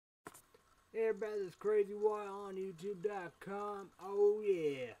Everybody, that's Crazy Why on YouTube.com. Oh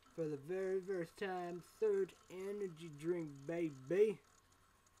yeah, for the very first time, Surge Energy Drink, baby.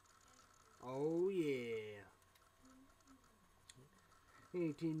 Oh yeah.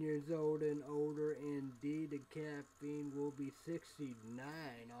 18 years old and older, indeed. The caffeine will be 69.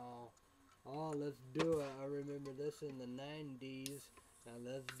 Let's do it. I remember this in the 90s. Now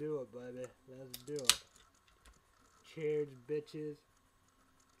let's do it, baby. Let's do it. Cheers, bitches.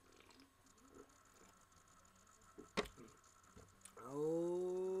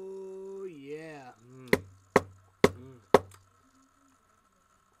 Oh yeah. Mm.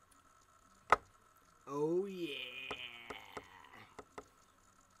 Oh yeah.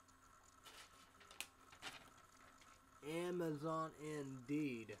 Amazon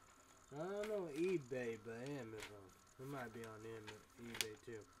indeed. I don't know eBay, but Amazon. It might be on eBay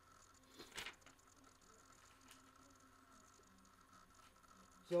too.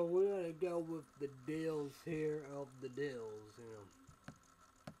 So we're gonna go with the deals here of the deals,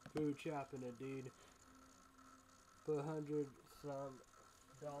 Food shopping indeed. For $100 some.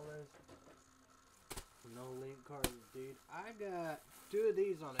 No link card indeed. I got two of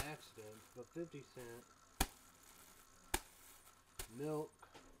these on accident for 50 cents. Milk,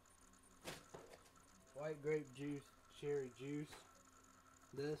 white grape juice, cherry juice.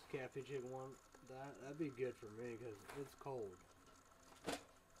 This cafe chicken one, that'd be good for me because it's cold.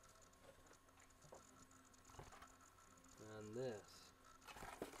 And this,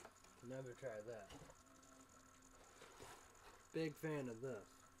 never tried that. Big fan of this.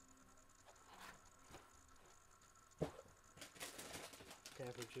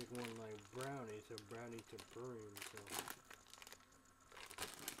 Cafe chicken one like brownie, so brownie supreme. So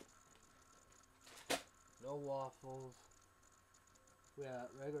no waffles. We got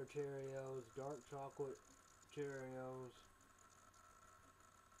regular Cheerios, dark chocolate Cheerios.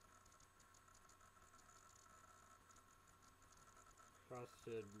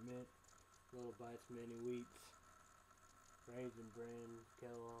 Frosted mint, little bites, mini wheats, raisin bran,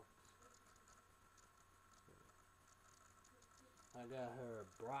 Kellogg's. I got her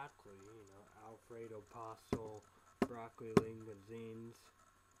broccoli, Alfredo pasto, broccoli linguines,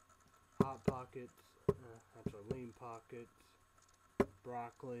 hot pockets, that's our lean pockets,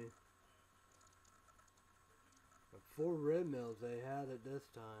 broccoli. 4 rib meals they had at this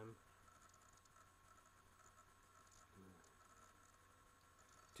time.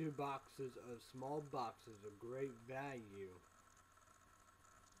 2 boxes of small boxes of great value.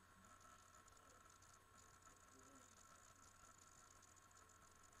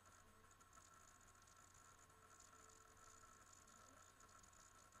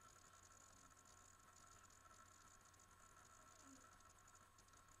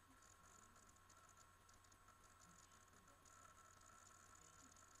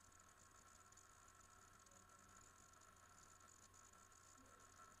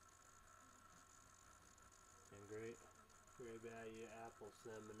 And great value apple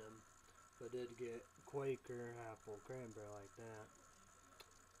cinnamon. So I did get Quaker apple cranberry like that.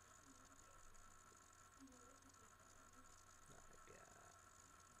 I got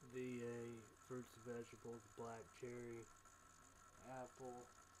VA fruits and vegetables, black cherry, apple,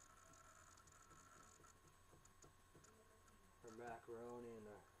 or macaroni in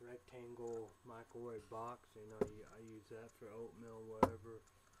a rectangle microwave box. I use that for oatmeal, whatever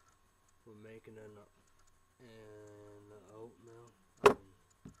we're making in the oatmeal.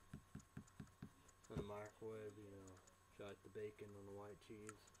 In the microwave, shot the bacon on the white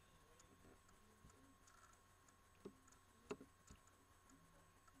cheese.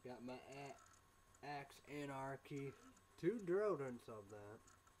 Got my Axe Anarchy. 2 deodorants of that.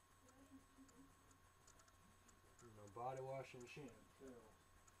 Body wash and shampoo.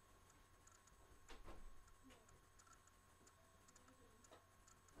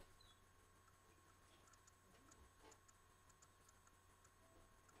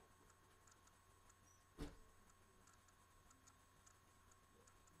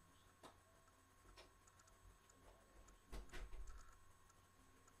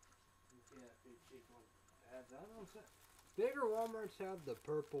 Bigger Walmarts have the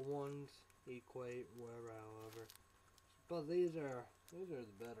purple ones, Equate, whatever, however. But these are the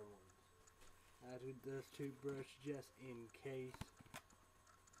better ones. I do this toothbrush just in case.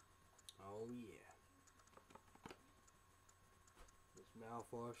 Oh yeah. This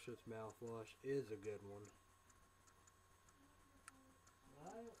mouthwash is a good one. I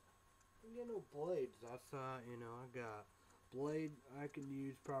didn't get no blades. I thought, I got blade I can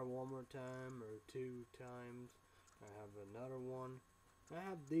use probably one more time or 2 times. I have another one. I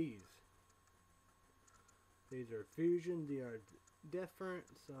have these. These are Fusion. They are different,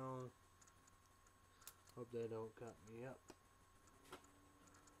 so Hope they don't cut me up.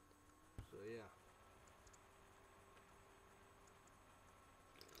 So yeah.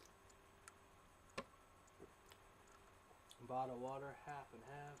 Bottle of water, half and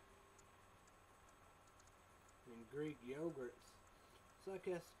half. And Greek yogurts. So I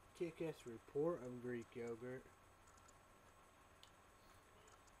guess kick-ass report of Greek yogurt.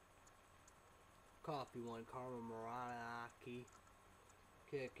 Coffee one, caramel Mariaki.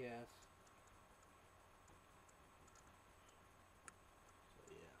 Kick-ass. So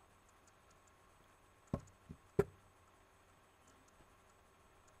yeah.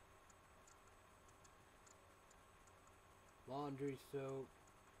 Laundry soap.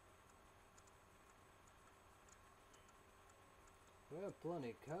 We have plenty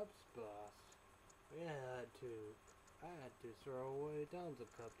of cups, boss. I had to throw away tons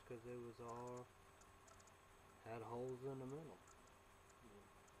of cups because it was all had holes in the middle.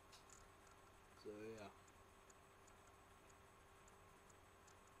 So yeah.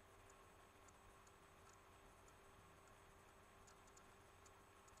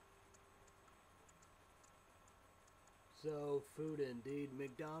 So food indeed.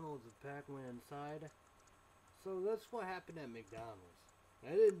 McDonald's pack went inside. So that's what happened at McDonald's.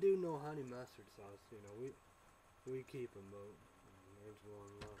 I didn't do no honey mustard sauce. You know, we keep them, but there's one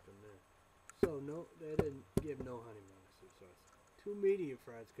left in there. So no, they didn't give no honey mustard sauce. 2 medium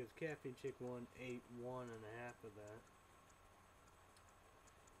fries because Caffeine Chick 1 ate 1.5 of that.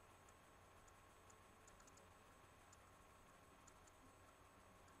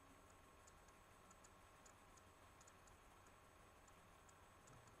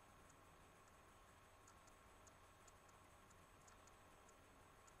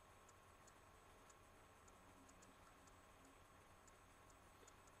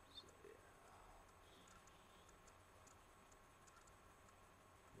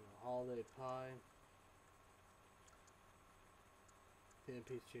 Holiday pie,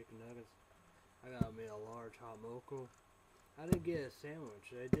 10-piece chicken nuggets. I got me a large hot mocha. I didn't get a sandwich.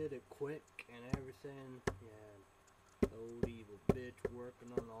 They did it quick and everything. Yeah, old evil bitch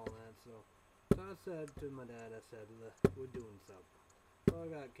working on all that. So I said to my dad, I said, look, we're doing something. So I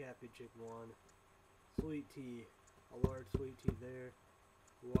got Cappy Chick 1, sweet tea, a large sweet tea there,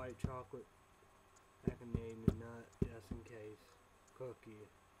 white chocolate, macadamia nut just in case, cookie.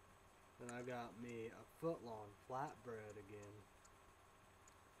 Then I got me a foot-long flatbread again,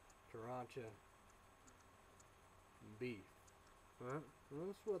 sriracha, and beef. Well,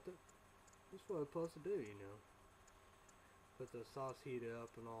 that's what it's supposed to do, you know. Put the sauce heated up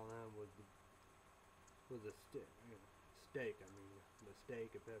and all that with the steak. I mean, the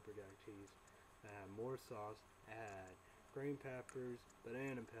steak and pepper jack cheese. I had more sauce. I had green peppers,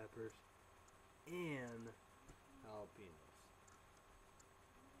 banana peppers, and jalapenos.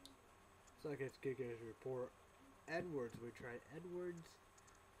 So I guess kick-ass report. Edwards, we tried Edwards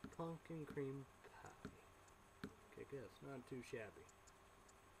pumpkin cream pie. Kick-ass, not too shabby.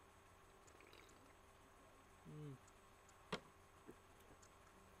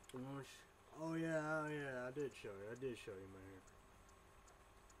 Oh yeah, I did show you. I did show you my hair.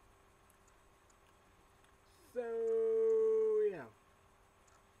 So yeah.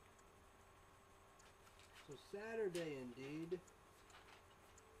 So Saturday indeed.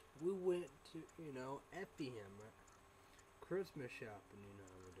 We went to, you know, Effingham, right? Christmas shopping, you know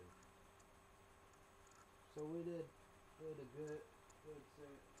how we do. So we did a good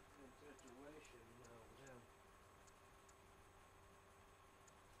situation, you know, with him.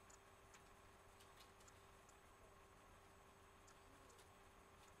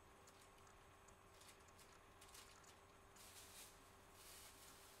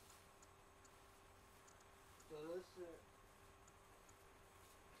 So this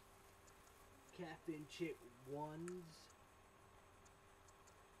Captain Chick ones.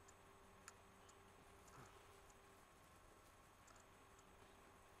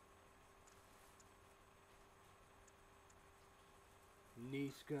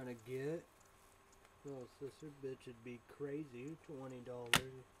 Niece gonna get. Little sister bitch would be crazy. $20.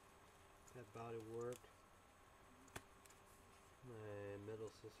 That body work. My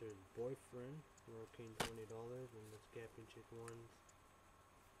middle sister's boyfriend working $20, and this Captain Chick one's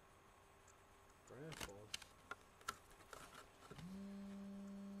grandpa.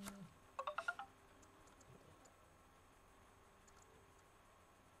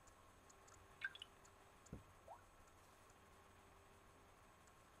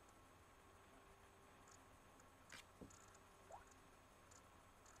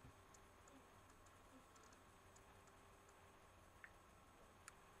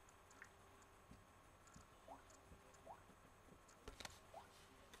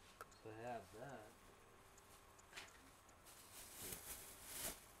 So I have that.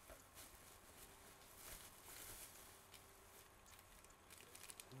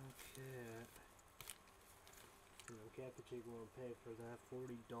 Captain Chicken will pay for that.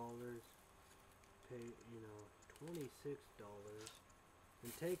 $40. Pay, you know, $26.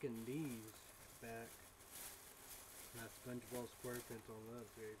 And taking these back. Not SpongeBob SquarePants on the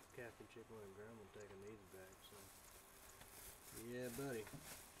upgrade. Captain Chicken and Grandma taking these back. So, yeah, buddy.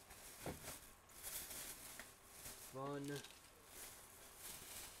 Fun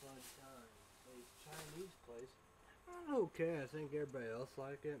time. A Chinese place. Okay, I think everybody else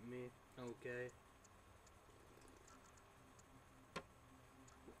like it. Me, okay.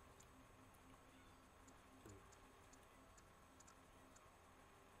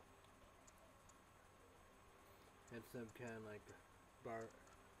 Had some kind of like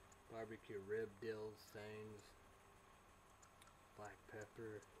barbecue rib dills things. Black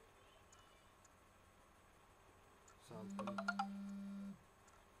pepper. Something.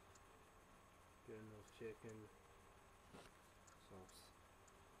 Getting those chicken sauce.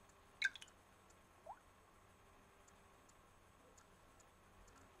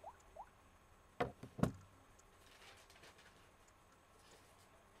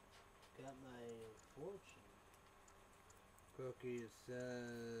 Got my fortune cookie. It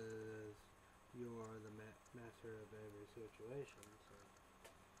says you are the master of every situation.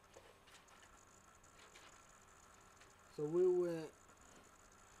 So we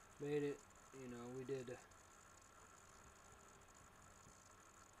made it. You know, we did.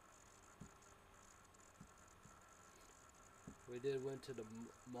 Went to the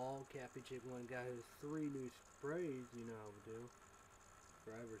mall. Captain Chicken one got his 3 new sprays. You know how we do.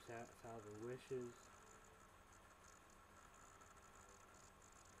 Forever's Thousand Wishes.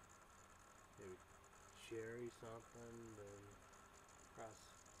 Maybe cherry something. Then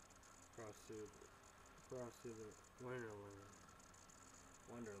cross through the Wonderland.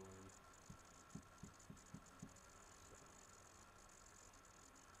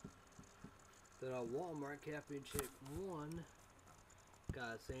 Then at Walmart, Captain Chicken 1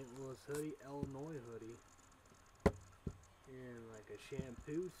 got a St. Louis hoodie, Illinois hoodie, and like a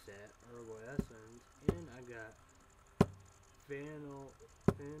shampoo set, herbal essence, and I got flannel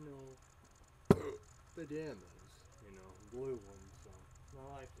pajamas, you know, blue ones. So I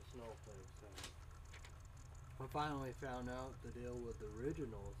like the snowflakes. So I finally found out the deal with the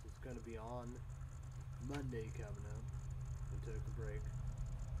originals is going to be on Monday coming up. I took a break.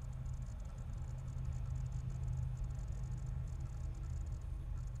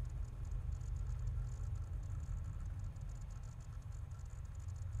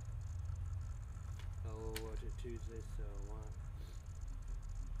 Tuesday, so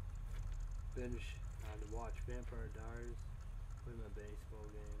finish. I had to watch Vampire Diaries, play my baseball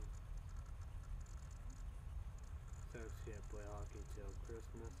game. Sox can't play hockey till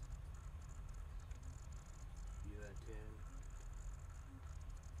Christmas. You at 10.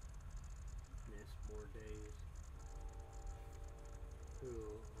 Miss more days.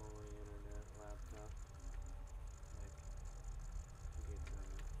 Hulu only internet laptop.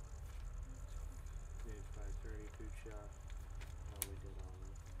 News 5:30 food shop. Oh, we did all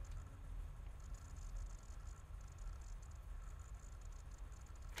that.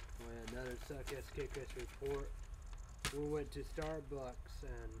 Oh, yeah, another suck ass kick ass report. We went to Starbucks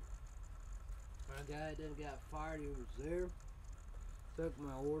and my guy didn't got fired. He was there. Took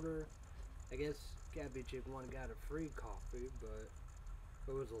my order. I guess Captain Chicken 1 got a free coffee, but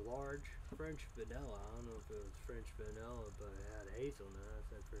it was a large French vanilla. I don't know if it was French vanilla, but it had hazelnut. I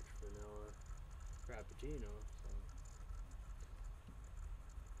said French vanilla frappuccino. So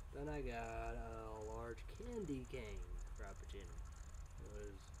then I got a large candy cane frappuccino. It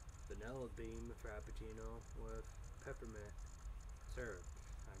was vanilla bean frappuccino with peppermint syrup.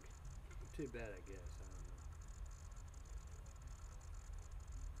 Too bad, I guess. I don't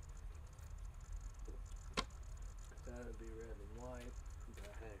know. Thought it'd be red and white,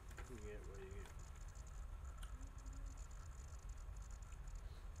 but hey, you get what you get.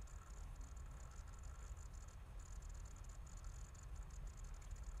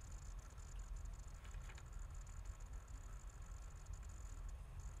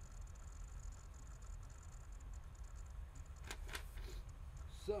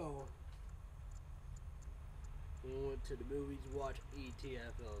 So, we went to the movies to watch E.T.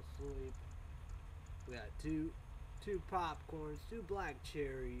 I fell asleep. We got two popcorns, 2 black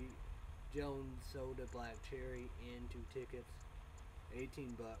cherry, Jones soda black cherry, and 2 tickets.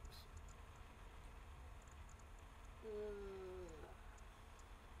 $18.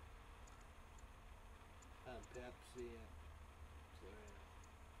 Pepsi.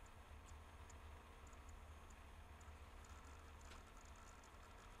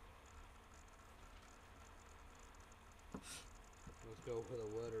 Let's go for the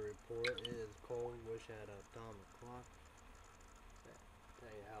weather report. It is cold. Wish I had an atomic clock.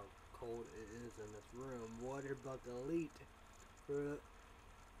 how cold it is in this room. Waterbuck Elite for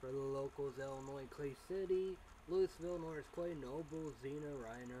the locals: Illinois, Clay City, Louisville, Norris Clay, Noble, Xena,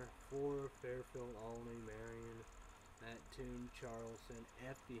 Reiner, for Fairfield, Olney, Marion, Mattoon, Charleston,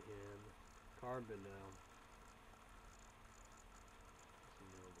 Effingham, Carbondale,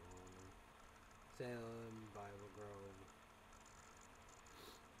 Salem, Bible Grove.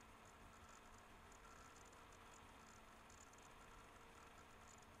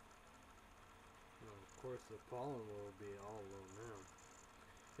 Well, of course, the pollen will be all low now.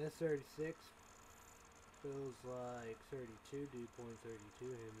 That's 36. Feels like 32. Dew point 32.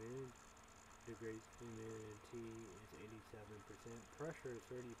 Humidity degrees. Humidity is 87%. Pressure is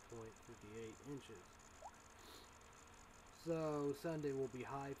 30.58 inches. So Sunday will be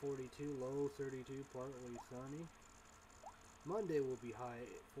high 42, low 32, partly sunny. Monday will be high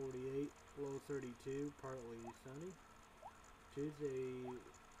 48, low 32, partly sunny. Tuesday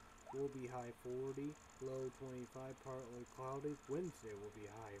will be high 40, low 25, partly cloudy. Wednesday will be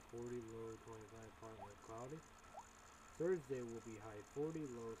high 40, low 25, partly cloudy. Thursday will be high 40,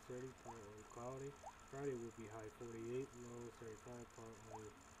 low 30, partly cloudy. Friday will be high 48, low 35, partly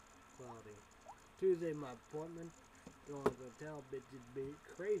cloudy. Tuesday, my appointment. Going to tell bitches be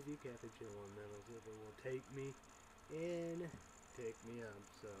crazy cappuccino metals if it will take me and pick me up.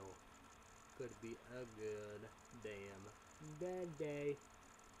 So could be a good damn bad day.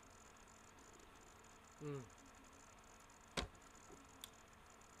 I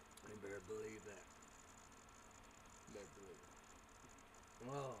better believe that. Better believe it.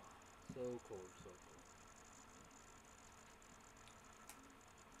 Oh, so cold, so cold.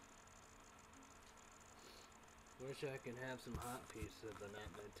 Wish I could have some hot pieces, but not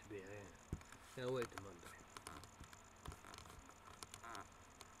meant to be had. Gotta wait till Monday.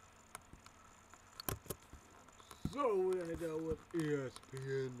 So we're gonna go with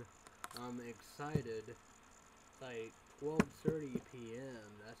ESPN. I'm excited. Like 12:30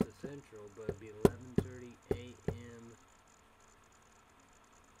 p.m. That's the Central, but it'd be 11:30 a.m.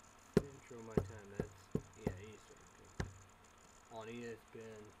 Central my time. That's Eastern. On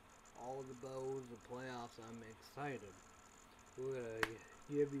ESPN. All the bows, the playoffs. I'm excited. We're gonna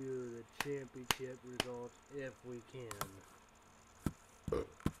give you the championship results if we can.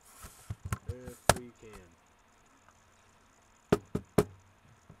 If we can.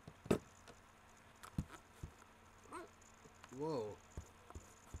 Whoa.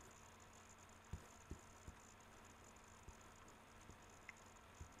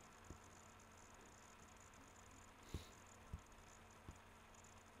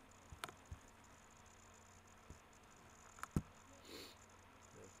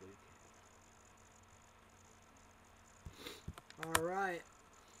 Alright.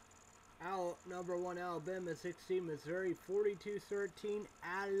 Number 1 Alabama, 16 Missouri, 42-13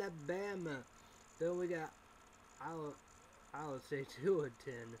 Alabama. Then we got Iowa State 2-10.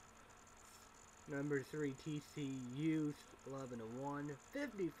 Number 3 TCU 11-1,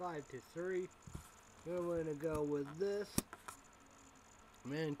 55-3. Then we're gonna go with this.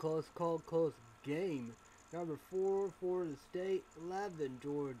 Man, close call, close game. Number 4 Florida State, 11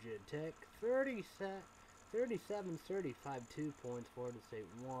 Georgia Tech, 37-35, 2 points. Florida State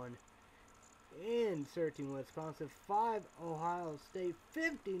won. And 13 Wisconsin, 5 Ohio State,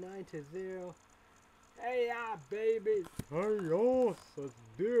 59-0. Hey, baby. Hey, yes, let's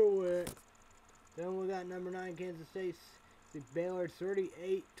do it. Then we got number 9 Kansas State, Baylor,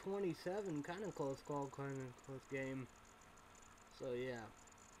 38-27. Kind of close call, kind of close game. So yeah.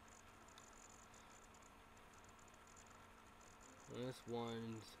 This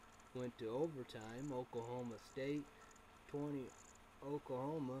one's went to overtime. Oklahoma State 20,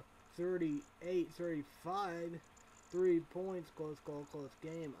 Oklahoma 38-35, 3 points, close call, close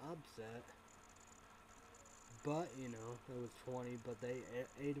game, upset. But you know, it was 20, but they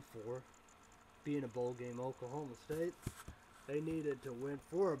 8-4. Being a bowl game, Oklahoma State, they needed to win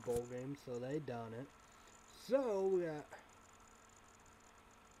for a bowl game, so they done it. So we got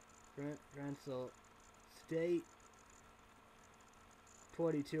Rensselaer State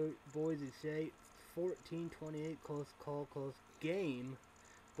 22, Boise State 14-28, close call, close game.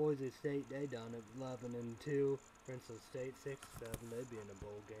 Boise State, they done it 11-2. Rensselaer State 6-7, they be in a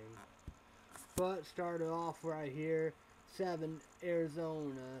bowl game. But started off right here, 7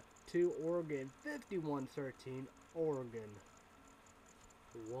 Arizona, 2 Oregon, 51-13. Oregon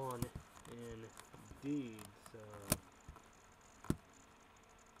won indeed. So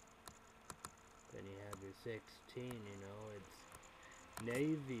then you have your 16. You know, it's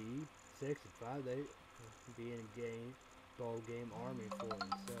Navy 6-5. They be in a game, bowl game. Army 4-7.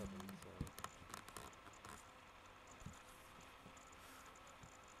 So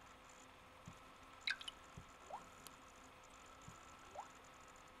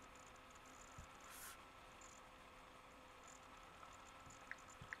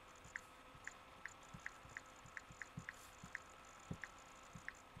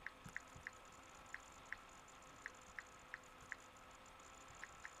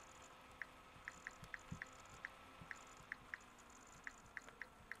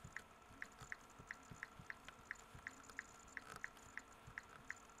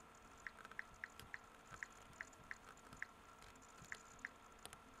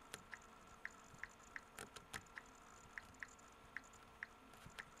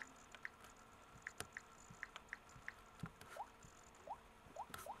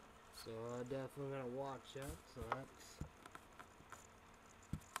So I'm definitely gonna watch that. So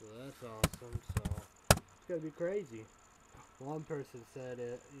that's awesome. So it's gonna be crazy. One person said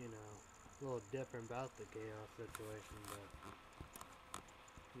it, you know, a little different about the chaos situation, but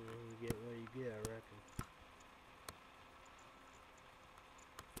you know, you get what you get, I reckon.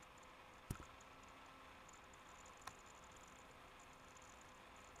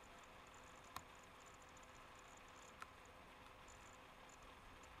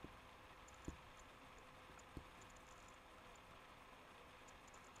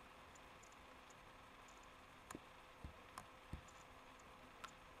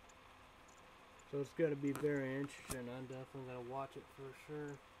 So it's gonna be very interesting. I'm definitely gonna watch it for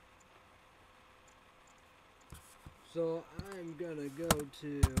sure. So I'm gonna go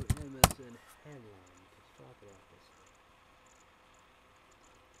to MSN headlines. Let's talk about this.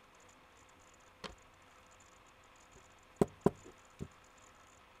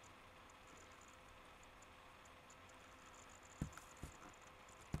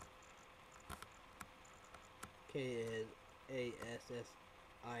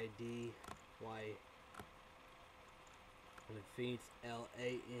 KASSIDY and it feeds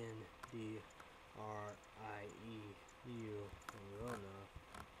LANDRIEU from Rona.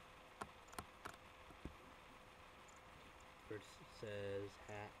 First says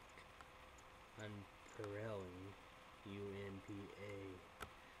hack unparalleling UNPARALLELED.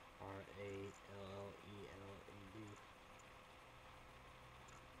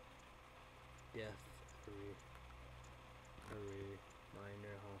 Death a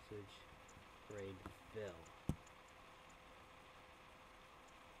minor hostage raid fell.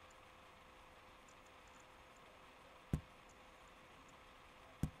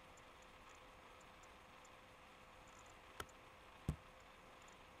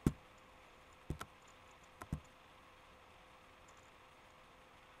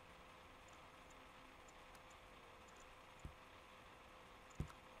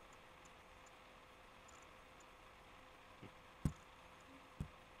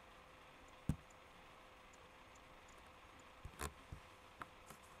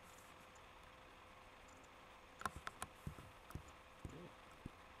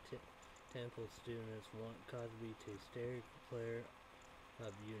 Temple students want Cosby to stay player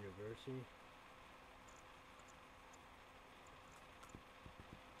of university.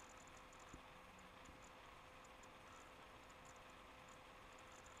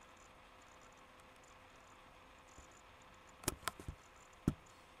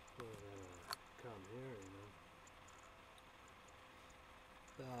 So we're gonna come here, you know.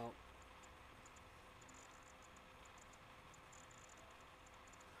 So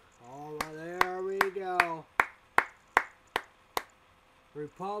alright, there we go.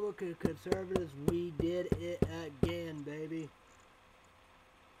 Republican conservatives, we did it again, baby.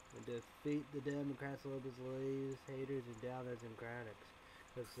 We defeat the Democrats, liberals, leaders, haters, and doubters, and critics.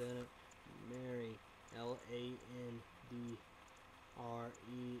 The Senate, Mary LANDRIEIEY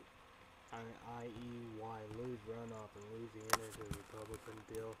lose runoff in Louisiana to Republican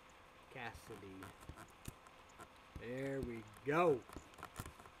Bill Cassidy. There we go.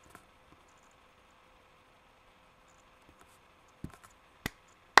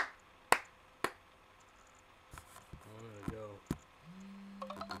 I'm gonna go.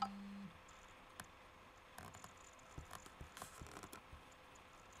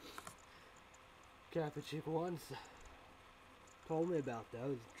 Catholic Chick once told me about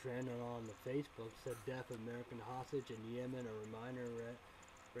those trending on the Facebook. Said death of American hostage in Yemen, a reminder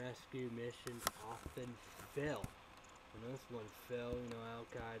rescue missions often fail. And this one fell, you know, Al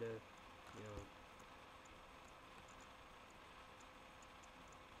Qaeda, you know.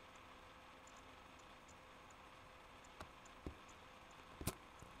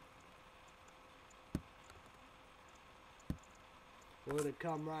 Well, to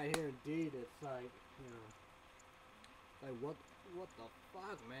come right here, indeed, it's like, you know, like what the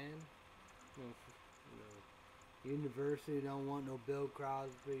fuck, man? You know, university don't want no Bill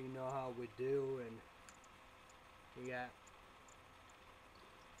Cosby, you know how we do, and we got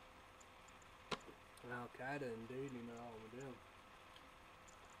Al Qaeda, indeed, you know how we do.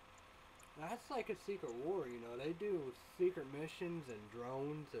 That's like a secret war, you know. They do secret missions and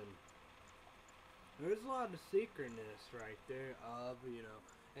drones, and there's a lot of secretness right there of, you know,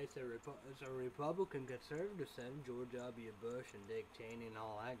 it's a Republican conservative saying George W. Bush and Dick Cheney and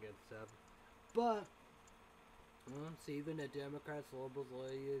all that good stuff. But, well, it's even the Democrats, liberals,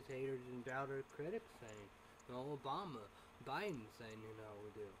 leaders, haters, and doubter critics saying, you know, Obama, Biden saying, you know, we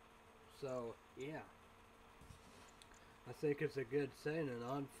do. So, yeah. I think it's a good saying, and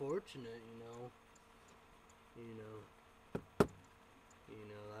unfortunate, you know,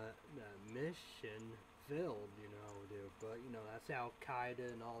 that mission failed, you know, dude. But you know that's Al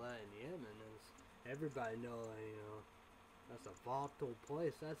Qaeda and all that in Yemen. Is everybody know, you know, that's a volatile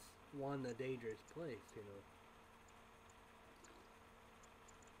place. That's one of the dangerous place, you know.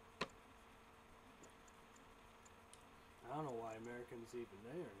 I don't know why Americans even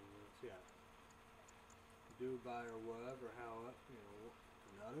there. You know, it's got Dubai or whatever. How you know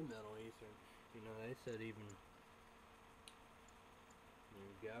another Middle Eastern. You know they said even.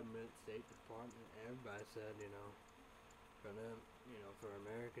 Government, State Department, everybody said, you know, for them, you know, for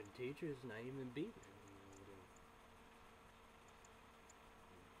American teachers, not even beating them, you know,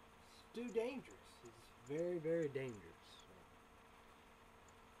 it's too dangerous. It's very, very dangerous.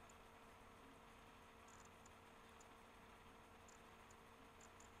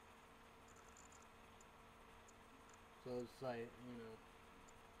 So it's like, you know,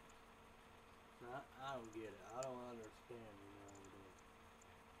 I don't get it. I don't understand, you know.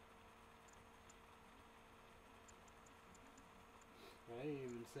 I didn't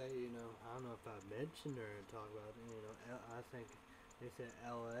even say, you know, I don't know if I mentioned or talked about it, you know, I think they said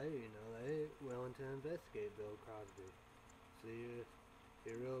LA, you know, they willing to investigate Bill Cosby. See if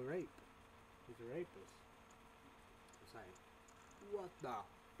he real rape. He's a rapist. It's like, what the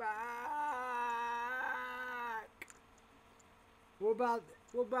fuck?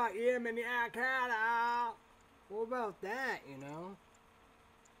 What about Yemen, Al Qaeda? What about that, you know?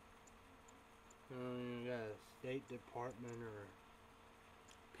 You got a State Department or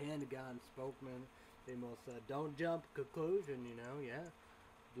Pentagon spokesman, they most don't jump to conclusion, you know, yeah.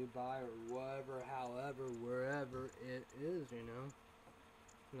 Dubai or whatever, however, wherever it is, you know.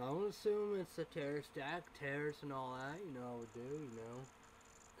 And I would assume it's a terrorist act, terrorists and all that, you know, I would do, you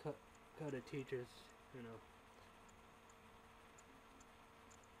know. Cut a teacher's, you know.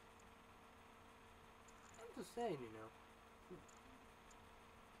 I'm just saying, you know.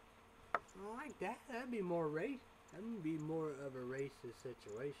 Like that, that'd be more race. That would be more of a racist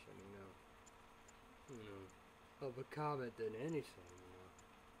situation, you know. Of a comment than anything,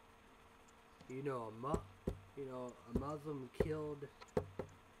 you know. A Muslim killed,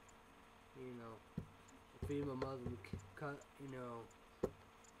 you know, a female Muslim cut, you know,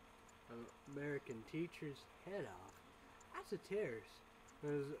 an American teacher's head off. That's a terrorist.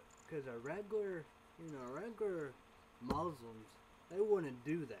 Because a regular, you know, regular Muslims, they wouldn't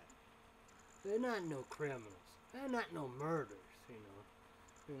do that. They're not no criminals. They're not no murders, you know.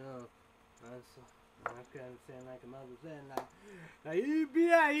 You know, I'm kind of saying like a mother said, like you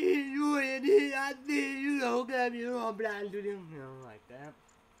be out here doing it, I think you know, come you know, blind to them, you know, like that.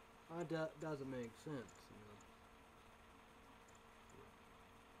 That doesn't make sense, you know.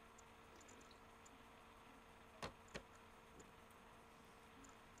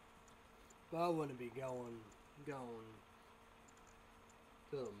 But I wouldn't be going to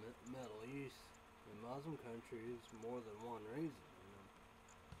the Middle East and Muslim countries more than one reason, you know.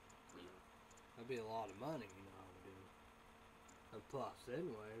 That'd be a lot of money, you know. And plus,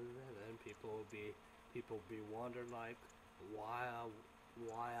 anyway, then people be wondering like, why I'm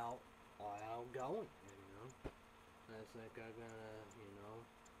going, you know. That's like I'm gonna, you know,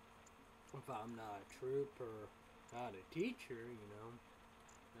 if I'm not a trooper, not a teacher, you know,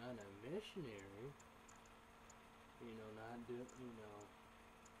 not a missionary, you know, not doing, you know,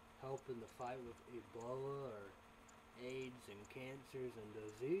 helping the fight with Ebola or AIDS and cancers and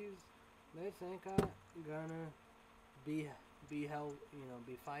disease, they think I'm gonna be held, you know,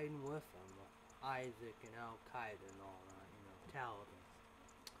 be fighting with them, Isaac and Al Qaeda and all that, you know, Taliban.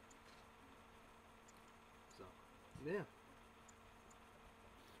 So, yeah.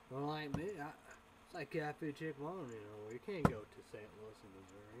 Well, like me, it's like Cafe Chick One, you know, you can't go to St. Louis,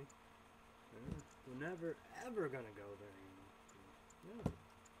 Missouri. Yeah, we're never ever gonna go there, you know. Yeah.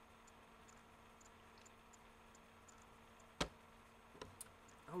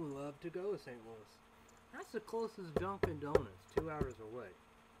 I would love to go to St. Louis. That's the closest Dunkin' Donuts, 2 hours away.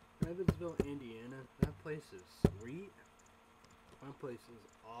 Evansville, Indiana. That place is sweet. That place is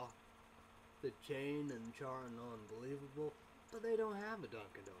off the chain and charting unbelievable. But they don't have a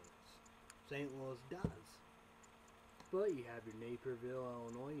Dunkin' Donuts. St. Louis does. But you have your Naperville,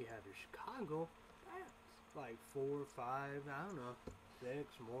 Illinois. You have your Chicago. That's like 4 or 5, I don't know,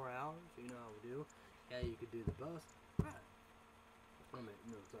 6 more hours. You know how we do. Yeah, you could do the bus. I mean,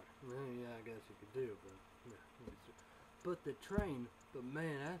 no, sorry. Yeah, I guess you could do, but yeah. But the train, but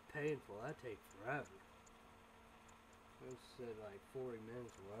man, that's painful. That takes forever. It said like 40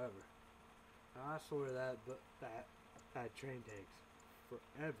 minutes or whatever. I swear that train takes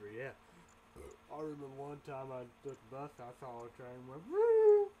forever. Yeah. I remember one time I took the bus. I saw a train went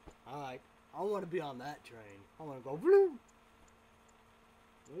woo. I want to be on that train. I want to go woo.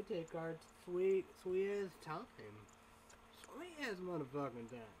 We take our sweet ass time. Sweet ass motherfucking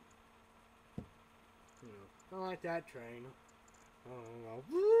time. You know, I like that train. Oh,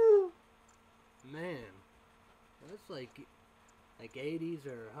 woo! Man, that's like 80s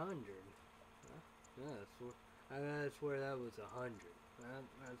or 100. I swear that was 100.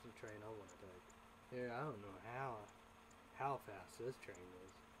 That's the train I want to take. Yeah, I don't know how fast this train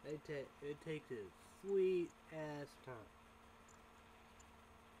is. It takes its sweet ass time.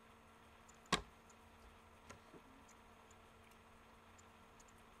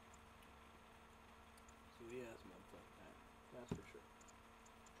 Sweet ass motherfucker. That's for sure.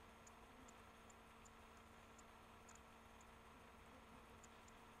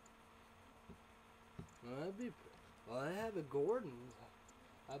 Well, I have a Gordon's.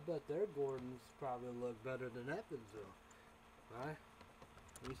 I bet their Gordons probably look better than Evansville. Right?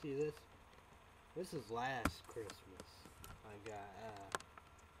 You see this? This is last Christmas. I got,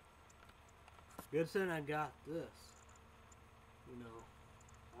 good thing I got this. You know,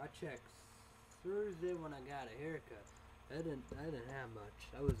 I checked Thursday when I got a haircut. I didn't have much.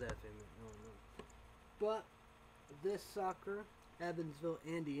 I was effing it. No. But this sucker, Evansville,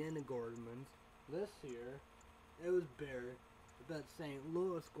 Indiana Gordon's, this year, it was buried. I bet St.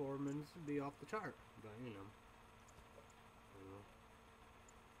 Louis Gordon's would be off the chart. But, you know.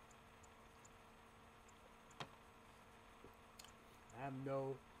 I have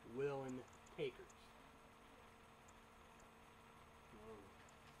no willing takers.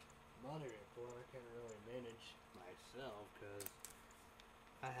 Money report, I can't really manage myself because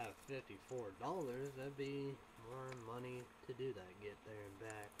I have $54. That'd be more money to do that. Get there and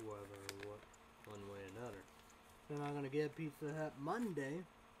back, whether one way or another. Then I'm gonna get Pizza Hut Monday.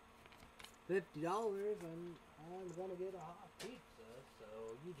 $50, and I'm gonna get a hot pizza. So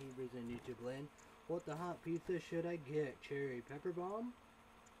YouTubers and YouTube land, what the hot pizza should I get? Cherry pepper bomb,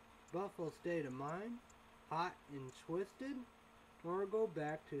 Buffalo State of Mind, hot and twisted, or go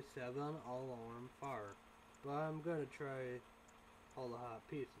back to 7-alarm fire? But I'm gonna try all the hot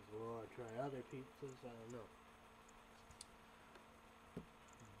pizzas. Will I try other pizzas? I don't know.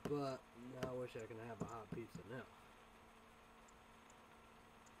 But I wish I could have a hot pizza now.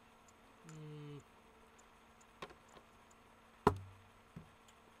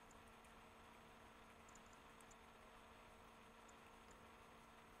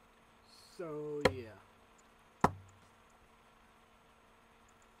 So yeah.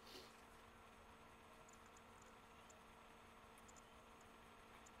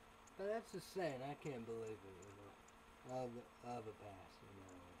 But that's just saying, I can't believe it, you know. Of a pass, you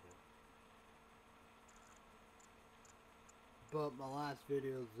know. But my last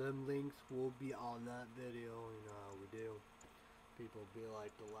videos, them links will be on that video, you know how we do. People be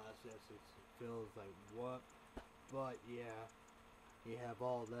like, the last essence feels like what? But yeah, you have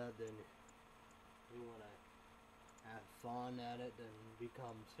all that, then you wanna have fun at it, then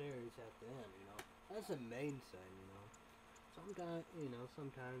become serious at the end, you know. That's the main thing, you know.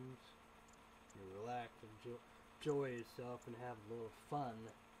 Sometimes you relax and enjoy yourself and have a little fun.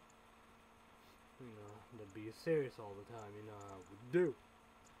 You know, to be serious all the time, you know how we do.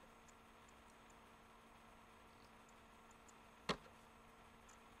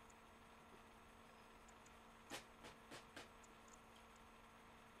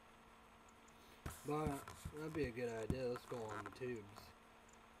 But that'd be a good idea. Let's go on the tubes.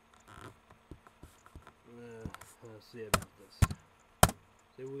 Let's see about this.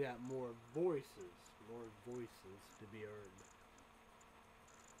 See, we got more voices to be heard.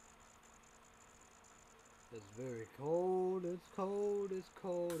 It's very cold, it's cold, it's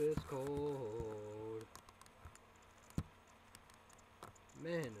cold, it's cold.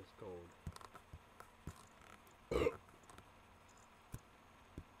 Man, it's cold.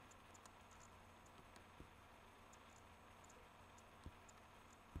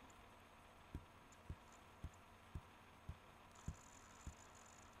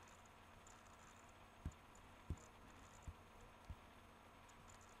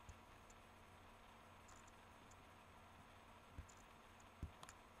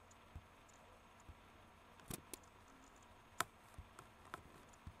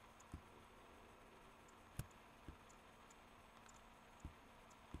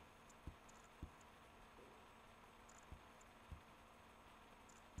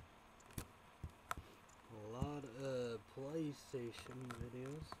 PlayStation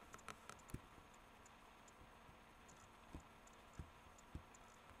videos.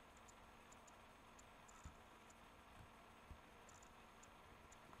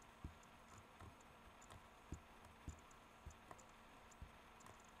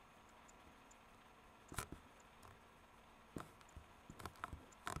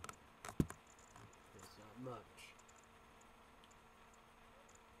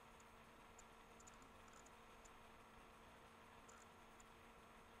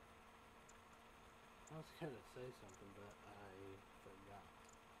 was gonna say something, but I forgot.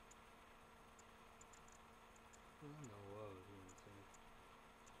 I don't know what I was gonna say.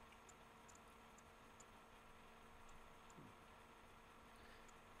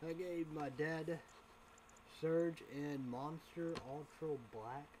 I gave my dad Surge and Monster Ultra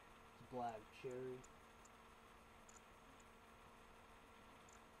Black. Black cherry.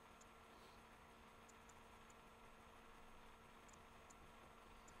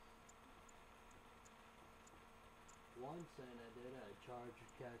 One thing I did, I charged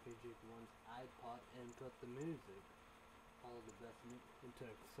Kakajik one's iPod and put the music. All the best music. It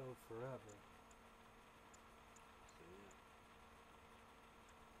took so forever. So yeah.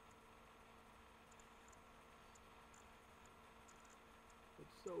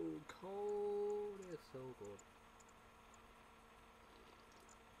 It's so cold. It's so cold.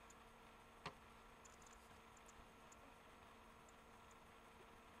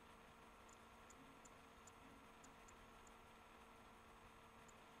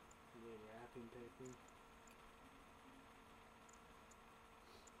 You need wrapping paper?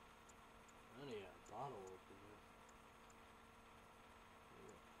 I need a bottle opener.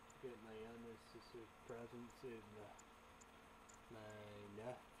 Get my youngest sister presents and my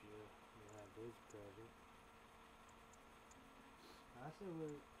nephew will have his present. I said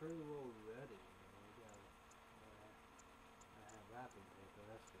we're pretty well ready. We got, I have wrapping paper,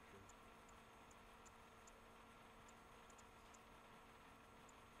 that's for sure.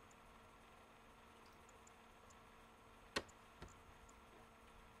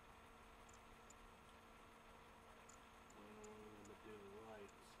 I'm gonna do the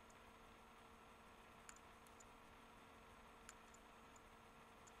lights.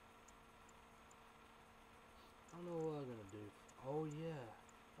 I don't know what I'm gonna do. Oh yeah,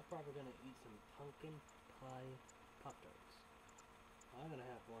 I'm probably gonna eat some pumpkin pie Pop-Tarts. I'm gonna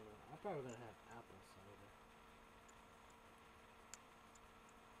have one. I'm probably gonna have apple cider.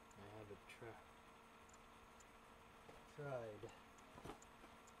 I haven't tried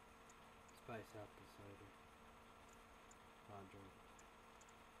spice apple cider. I'll drink.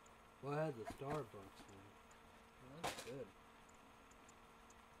 Well, I had the Starbucks one. Well, that's good.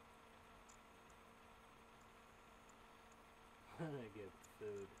 I'm gonna get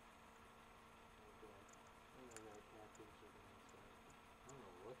food. Okay. I'm gonna go captain chicken inside. I don't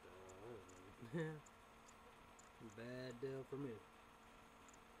know what the hell that is. Bad deal for me.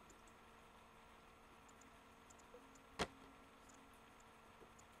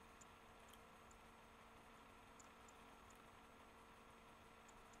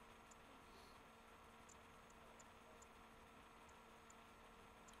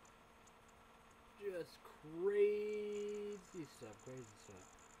 Just crazy stuff,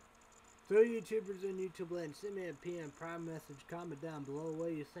 So YouTubers in YouTube land, send me a PM prime message, comment down below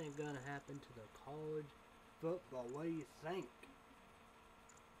what you think gonna happen to the college football. What do you think?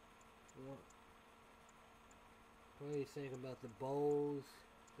 What do you think about the bowls,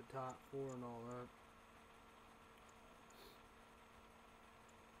 the top four and all that?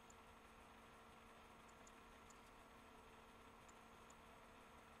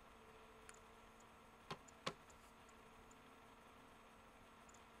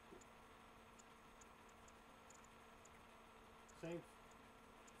 Think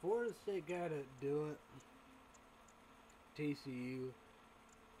Florida State gotta do it. TCU,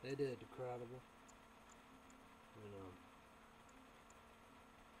 they did incredible. You know.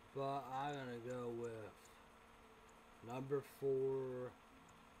 But I'm gonna go with number 4,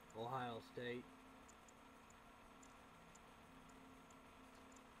 Ohio State.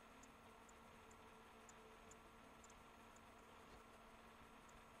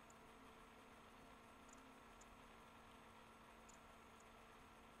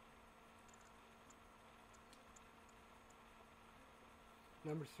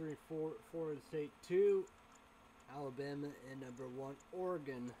 Number 3, Florida State. 2, Alabama. And number 1,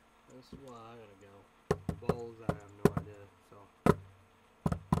 Oregon. That's why I gotta go. Bowls, I have no idea.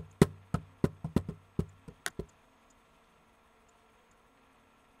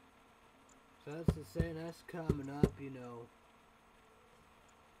 So that's the same. That's coming up, you know.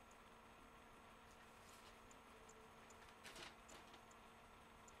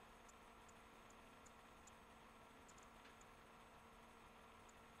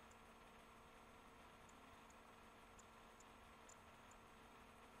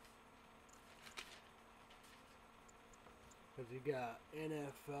 Because you got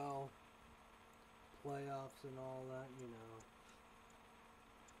NFL playoffs and all that, you know.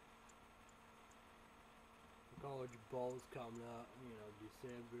 College bowls coming up, you know,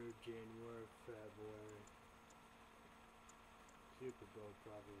 December, January, February. Super Bowl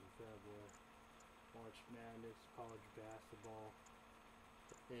probably in February. March Madness, college basketball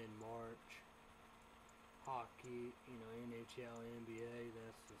in March. Hockey, you know, NHL, NBA,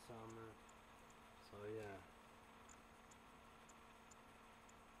 that's the summer. So yeah.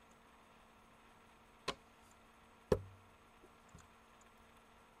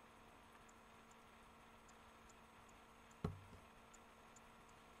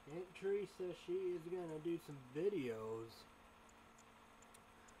 Aunt Teresa, she is gonna do some videos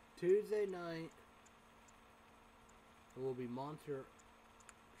Tuesday night. It will be Monster.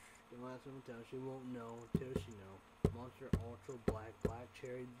 Don't ask her to tell. She won't know until she know. Monster Ultra Black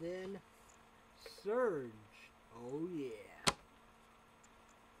Cherry. Then Surge. Oh yeah.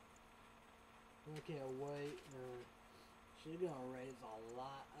 I can't wait. She's gonna raise a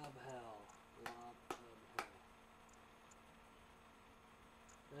lot of hell.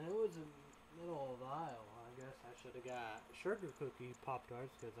 And it was in the middle of the aisle. I guess I should have got sugar cookie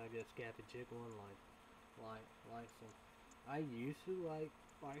Pop-Tarts because I guess Scabby Chick one likes them. I used to like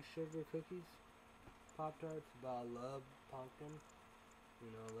sugar cookies Pop-Tarts, but I love pumpkin. You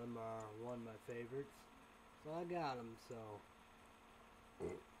know, them are one of my favorites. So I got them, so.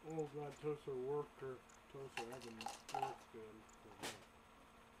 Oh god, toaster worker. Toaster Evan works good.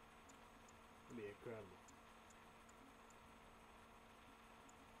 It'd be incredible.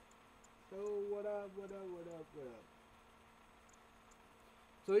 So what up?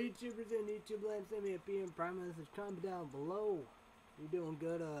 So YouTubers and YouTube land, send me a PM Prime message. Comment down below. You doing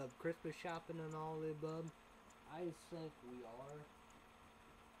good? Christmas shopping and all the above. I think we are.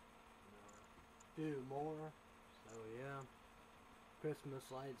 Do more. So yeah, Christmas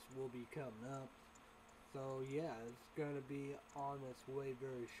lights will be coming up. So yeah, it's gonna be on its way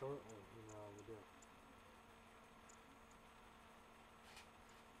very shortly. You know how we do.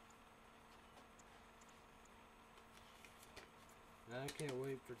 I can't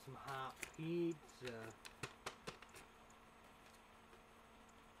wait for some hot pizza.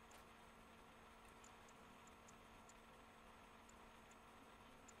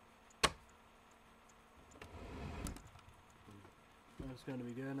 That's gonna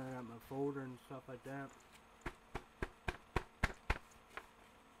be good. I got my folder and stuff like that.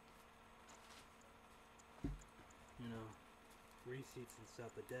 You know, receipts and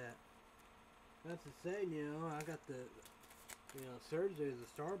stuff like that. That's insane, you know. I got the, you know, Thursday is the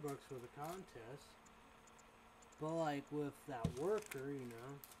Starbucks for the contest. But like with that worker, you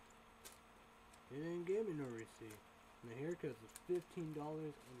know, he didn't give me no receipt. And the haircut was $15.95.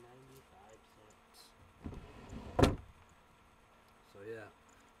 So yeah.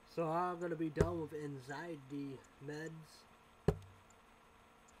 So I'm gonna be done with anxiety meds. I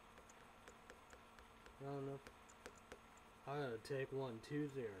don't know. I'm gonna take one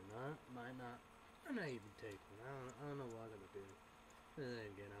Tuesday or not. Might not. I might even take one. I don't know what I'm gonna do. And then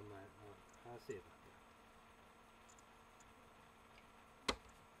again, I might. I'll see about that.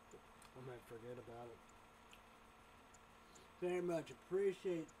 I might forget about it. Very much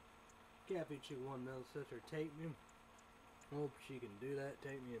appreciate Cappy Chick 1 Mill Sister take me. Hope she can do that.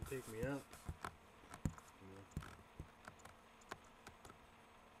 Take me and pick me up.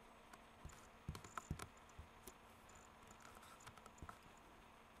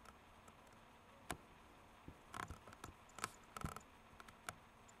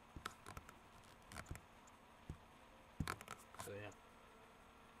 So yeah.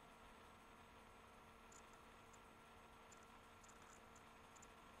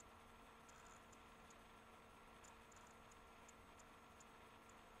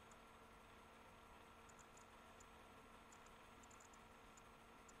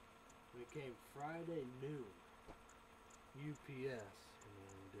 We came Friday noon. UPS.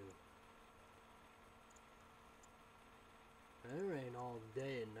 And do. It rained all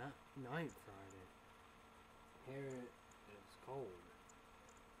day and night Friday. Here it's cold.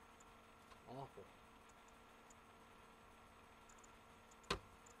 Awful.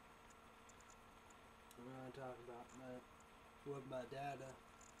 I'm gonna talk about with my dad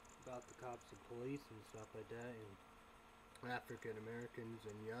about the cops and police and stuff like that, and African Americans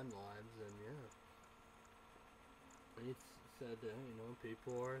and young lives, and yeah. He said that, you know,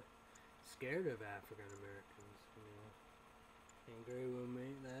 people are scared of African Americans, you know. He agree with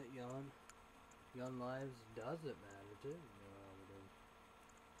me that young lives doesn't matter too, you know how we do.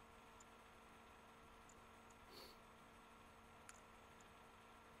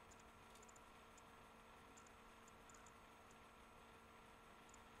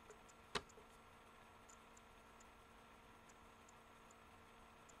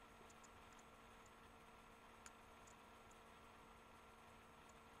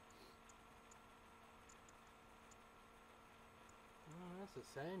 Oh, that's the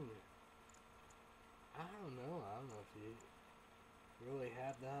same. I don't know. I don't know if you really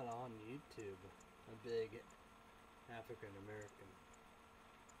have that on YouTube. A big African American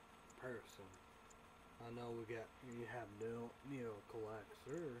person. I know you have Neil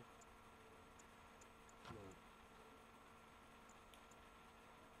Colexer. But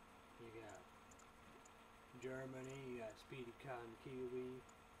you got Germany, you got Speedy Cotton Kiwi,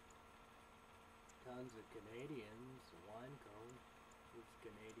 tons of Canadians, Wine Cone, it's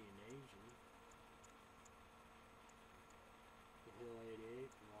Canadian Asian. The Hill 88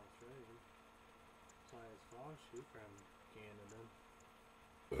 from Australia. Silas Foss, she's from Canada.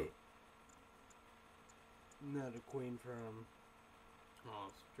 Another queen from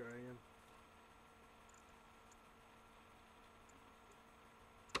Australia.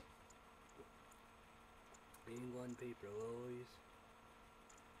 England, Paper Lilies.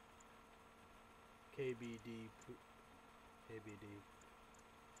 KBD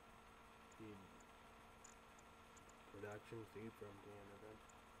production feed from Canada.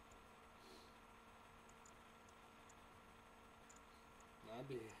 That'd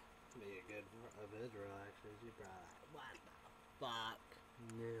be a good of Israel actually. You probably what the fuck?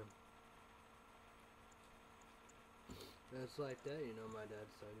 Yeah. That's like that, you know, my dad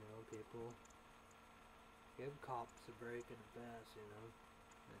said, you know, people give cops a break at the pass, you know.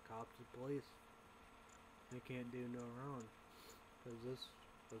 The cops and police, they can't do no wrong. Because this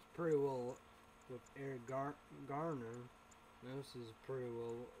was pretty well with Eric Garner. This is pretty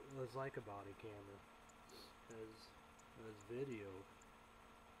well, was like a body camera. Because it was video.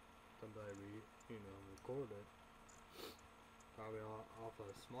 Somebody, you know, recorded. Probably off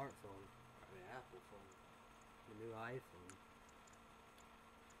a smartphone. Probably Apple phone. The new iPhone.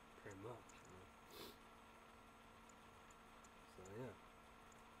 Pretty much, you know. So, yeah.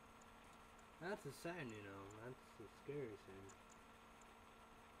 That's the sign, you know. That's the scary thing.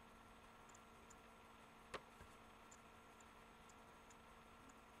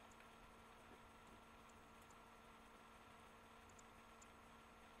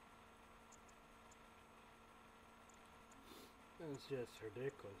 It's just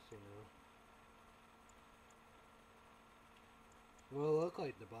ridiculous, you know. Well, look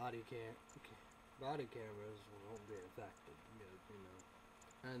like the body cameras won't be affected, because, you know.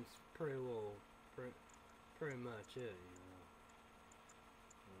 And it's pretty well, pretty much it, you know.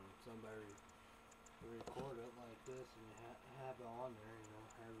 Somebody record it like this and you have it on there, you know.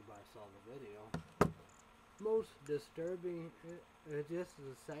 Everybody saw the video. Most disturbing, it's just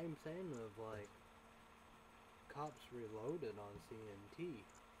the same thing of like Cops Reloaded on CNT.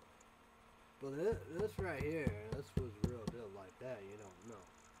 But this right here, this was real deal like that, you don't know.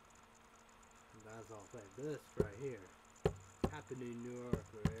 And that's all I say. This right here happened in New York,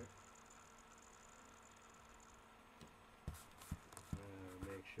 right?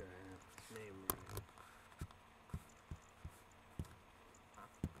 Make sure I have his name right.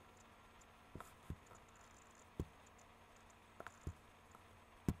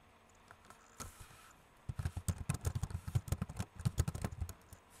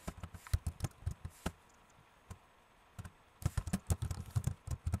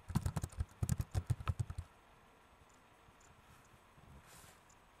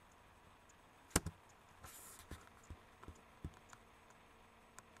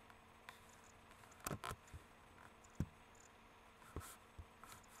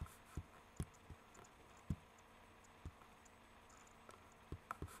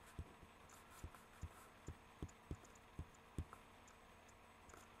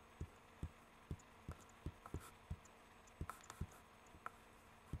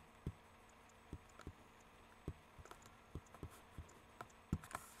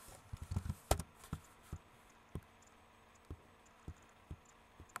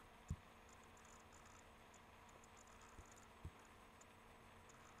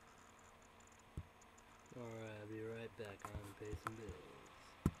 Alright, I'll be right back. I'm gonna pay some bills.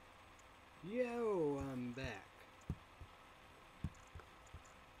 Yo, I'm back.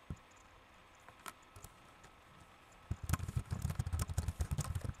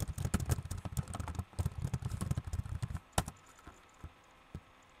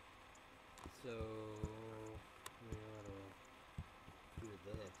 So, we ought to do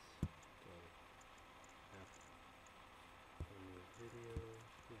this. So, after a new video,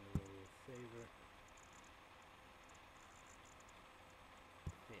 do a little favorite.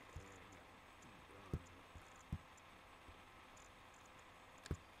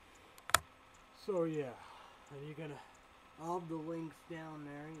 So yeah, and you're gonna all the links down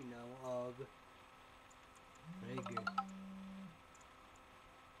there, you know, of thank you.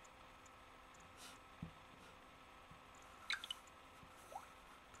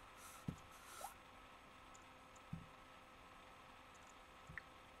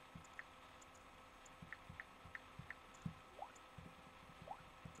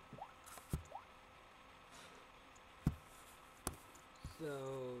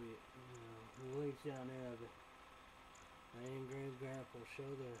 We'll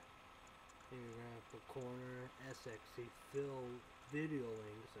show the Grapple Corner, SXC Phil video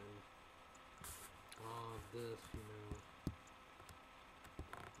links, and all of this, you know.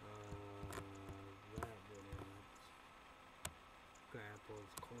 That video.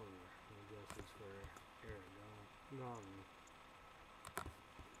 Grapple's Corner. I guess it's for Aragon.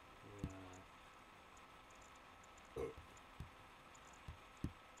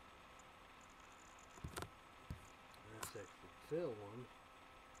 That's actually Phil one.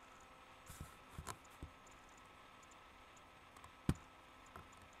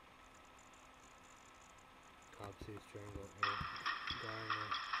 Topsy Strangle 8. Garner.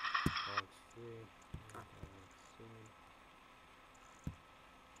 Box 3.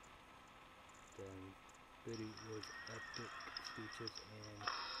 Then Biddy was epic speeches and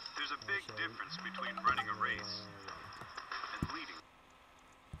there's a big difference between running a race and leading.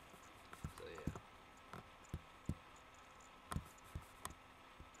 So yeah.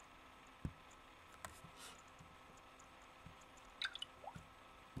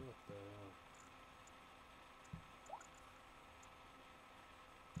 What the hell?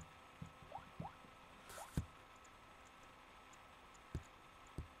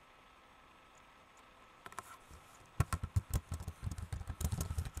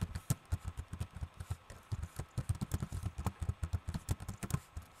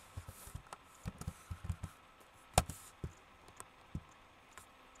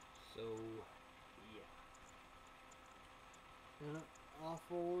 So, yeah. And off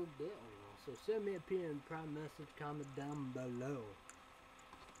forward bill. So send me a PM prime message, comment down below.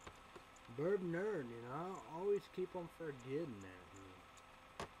 Bird Nerd, you know, I always keep on forgetting that.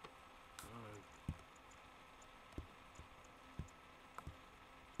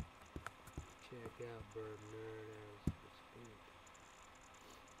 Check out Bird Nerd as we speak.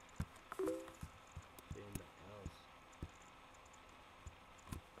 In the house.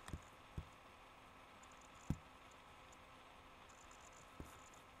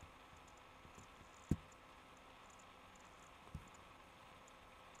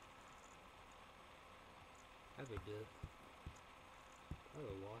 I could do it. I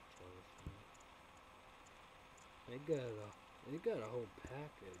would watch all this. They got a whole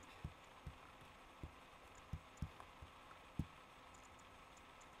package.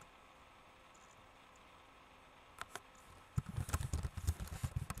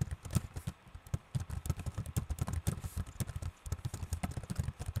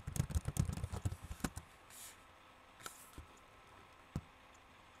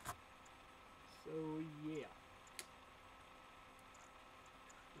 So yeah.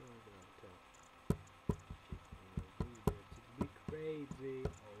 Be crazy.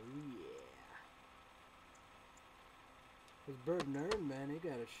 Oh yeah. This Bird Nerd, man, he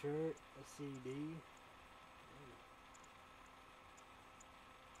got a shirt, a CD.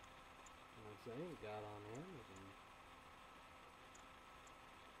 That's I ain't got on Amazon.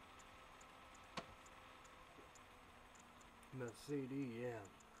 That CD, yeah.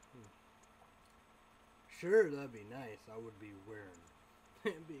 Sure, that'd be nice. I would be wearing.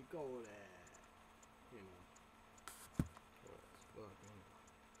 It'd be cold as, you know. Cold as fuck,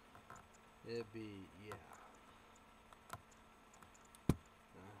 anyway. It'd be, yeah.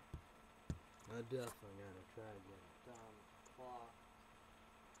 I definitely gotta try to get a time clock.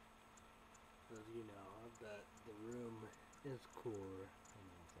 Cause you know, I bet the room is cooler.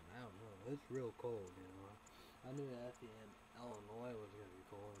 I don't know. It's real cold, you know. I knew FEM Illinois was gonna be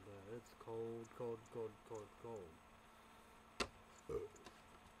cold, but it's cold, cold, cold, cold, cold.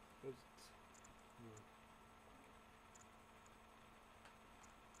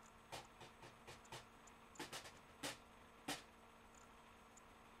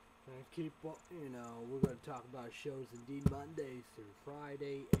 Keep, you know, we're going to talk about shows indeed Mondays through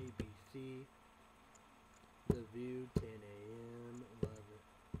Friday, ABC, The View, 10 a.m.,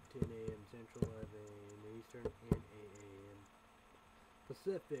 10 a.m. Central, 11 a.m. Eastern, and 8 a.m.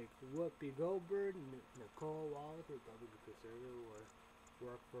 Pacific. Whoopi Goldberg, Nicole Wallace, Republican Conservative,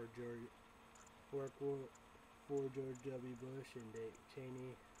 work for George W. Bush and Dick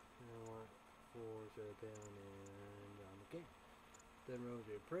Cheney, work for Sarah Palin and John McCain. Then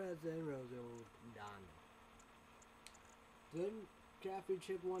Rosie Perez, then Rosie O'Donnell. Then Cafe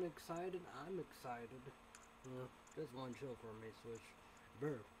Chick 1 excited. I'm excited. Just one show for me, switch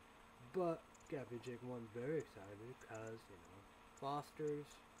birth. But Cafe Chick 1 very excited because, you know, Foster's.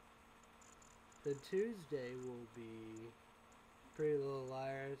 The Tuesday will be Pretty Little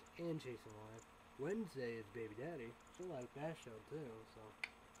Liars and Chasing Life. Wednesday is Baby Daddy. She'll like that show too, so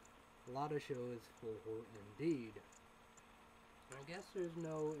a lot of shows for her indeed. I guess there's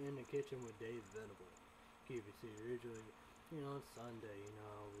no In the Kitchen with Dave Venable. QVC originally you know, it's Sunday, you know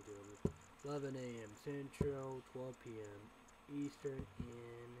how we do it. 11 a.m. Central, 12 p.m. Eastern,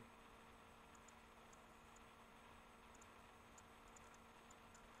 and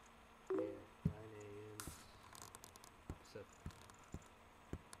yeah, 9 a.m. Pacific.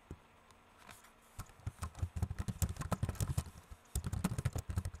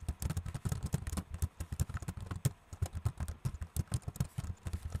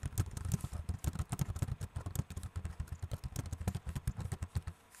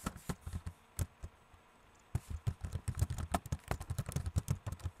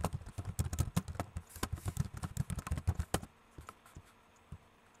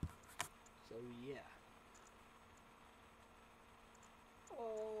 So yeah.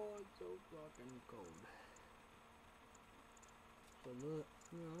 Oh, it's so fucking cold. So look,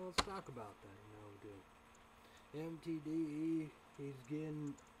 you know, let's talk about that, you know, dude. MTD, he's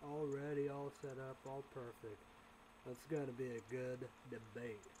getting all ready, all set up, all perfect. That's gonna be a good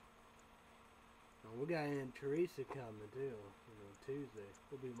debate. And we got in Teresa coming too, you know, Tuesday.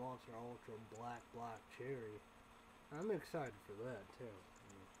 It'll be Monster Ultra Black Cherry. I'm excited for that too.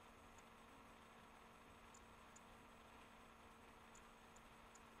 You know.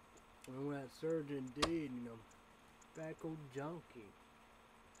 And we got Surgeon D, you know, Backle Junkie,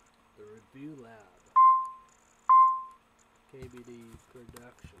 The Review Lab, KBD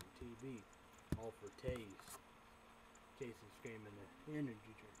Production TV, All for Taste, Jason Screaming the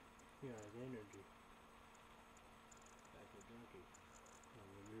energy drink. You know, the energy. Backle Junkie.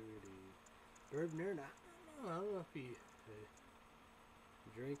 Bird Nerd, I don't know if he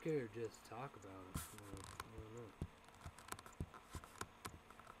drink it or just talk about it. You know, I don't know.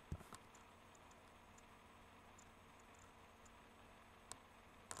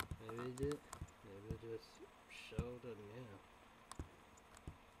 Maybe it did. Maybe it just showed it, yeah.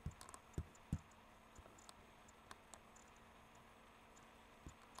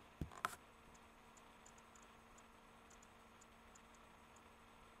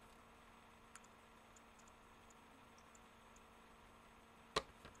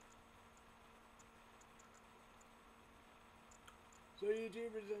 So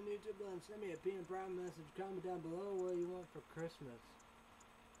YouTubers on YouTube Land, send me a PM Prime message, comment down below what you want for Christmas.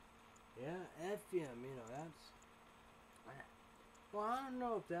 Yeah, FM, you know, that's... Well, I don't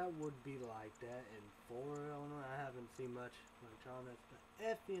know if that would be like that in Florida, Illinois. I haven't seen much on this, but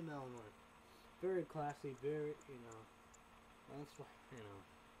FM, Illinois. Very classy, very, you know, that's what, you know,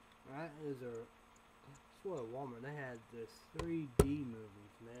 that is a, that's what Walmart, they had this 3D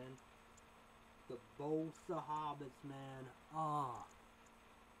movies, man. Both the Hobbits, man. Ah.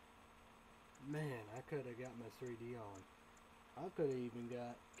 Man, I could have got my 3D on. I could have even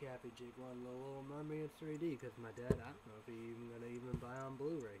got Cappy Jig One Little Mermaid in 3D, because my dad, I don't know if he even gonna even buy on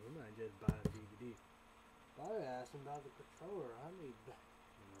Blu-ray. He might just buy on DVD. But I asked him about the controller. I need, you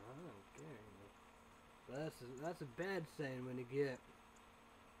know, I don't care. You know. But that's a bad saying when you get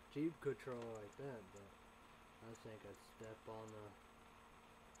cheap controller like that. But I think I step on that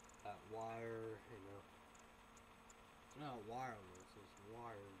wire, you know. It's not wireless, it's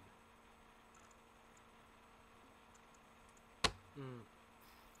wired.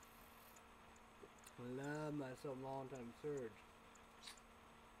 I love myself long time Surge.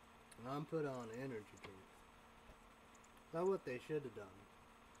 And I'm put on energy drink. That's what they should have done.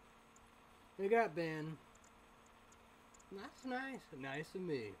 They got banned. That's nice. Nice of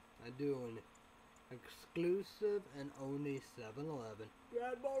me. I do an exclusive and only 7-Eleven.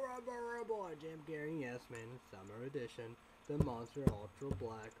 Red Bull, Jim Gary, yes man, summer edition. The Monster Ultra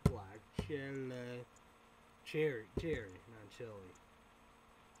Black Cherry. Cherry, not chili.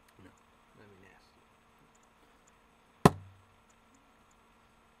 No, that'd be nasty.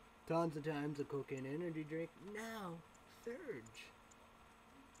 Tons of times a cocaine energy drink. Now, Surge.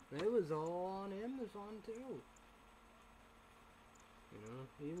 It was all on Amazon too. You know,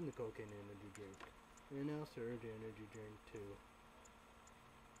 even the cocaine energy drink. And now Surge energy drink too.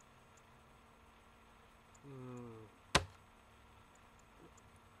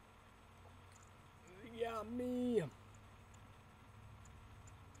 Yummy!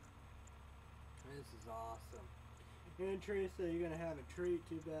 This is awesome. And Teresa, you're gonna have a treat.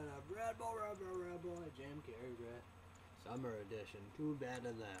 Too bad Red Bull, Jam Carrey Red. Summer edition. Too bad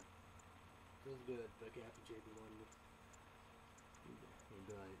of that. Feels good, but Captain JP wanted it. You'd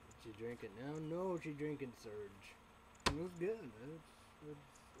be like, she drink it now? No, she drinking Surge. It was good.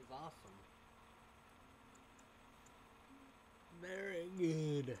 It's awesome. Very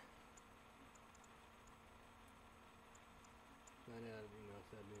good. And you know,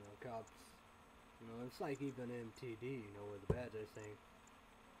 said, you know, cops, you know, it's like even MTD, you know, with the badge, they think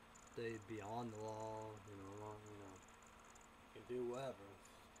they'd be on the law, you know, do whatever.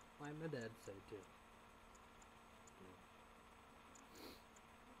 Like my dad said too.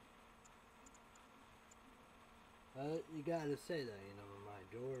 You gotta say that, you know, the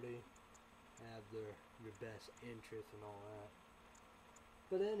majority have your best interests and all that.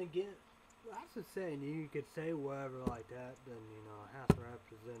 But then again, that's the saying, you could say whatever like that, then, you know, House of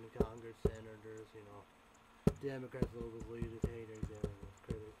Representatives, Congress, senators, you know, Democrats, local leaders, haters,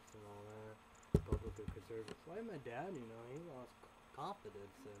 critics, and all that, Republican conservatives. Like my dad, you know, he lost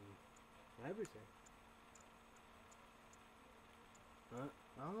confidence in everything.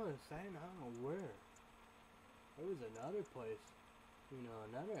 I'm gonna say, I don't know where. There was another place, you know,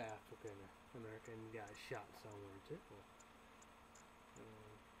 another African American got shot somewhere too.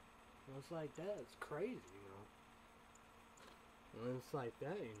 It's like that, it's crazy, you know. And it's like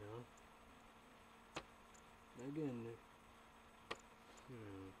that, you know. Again, it's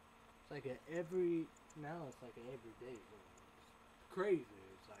like now it's like an everyday thing. It's crazy.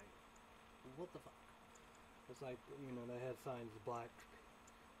 It's like, what the fuck? It's like, you know, they had signs of black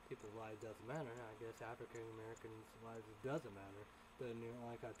people's lives doesn't matter. I guess African Americans' lives doesn't matter. Then, you know,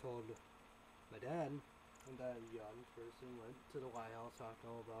 like I told my dad, and that young person went to the White House talking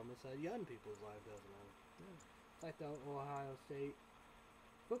to Obama and said young people's lives doesn't matter. Yeah. It's like the Ohio State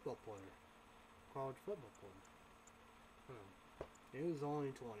football player, college football player. He was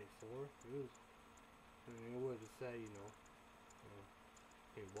only 24. He was, I mean, he would say, you know,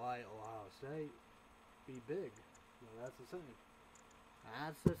 hey, why Ohio State be big? You know, that's the saying.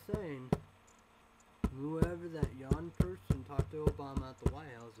 That's the saying. Whoever that young person talked to Obama at the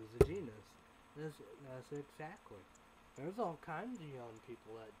White House is a genius. That's exactly. There's all kinds of young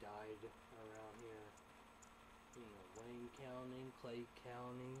people that died around here. You know, Wayne County, Clay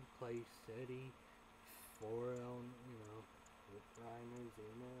County, Clay City, Forel, you know, Rhiners,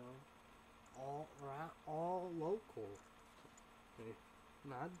 you know, all local.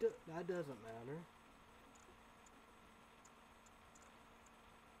 That doesn't matter.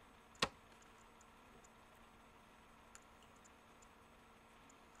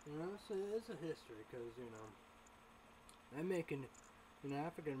 You know, it's a history, because, you know, they're making, you know,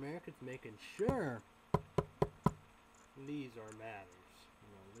 African Americans making sure these are matters.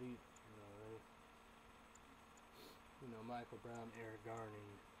 You know, Michael Brown, Eric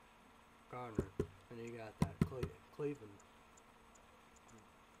Garner, and you got that Cleveland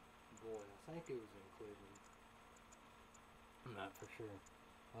boy. I think he was in Cleveland. I'm not for sure.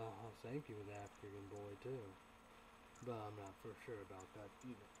 I think he was an African boy too, but I'm not for sure about that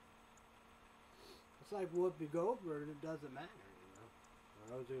either. It's like Whoopi Goldberg, it doesn't matter, you know.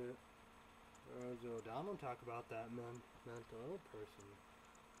 Rosie O'Donnell talk about that mental ill person.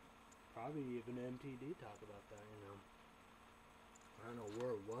 Probably even MTD talk about that, you know. I don't know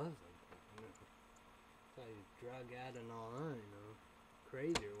where it was, you know. It's like drug addict and all that, you know.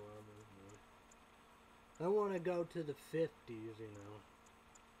 Crazy woman, you know. I want to go to the 50s, you know.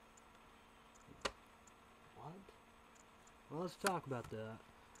 What? Well, let's talk about that.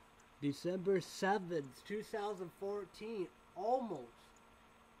 December 7th, 2014. Almost.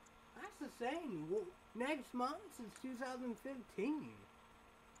 That's the same. Next month since 2015.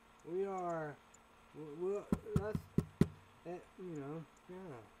 That's, you know,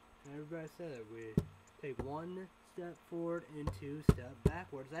 yeah. Everybody said it. We take one step forward and two steps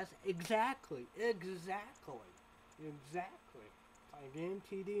backwards. That's exactly. Like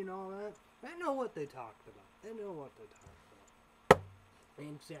MTD and all that. They know what they talked about.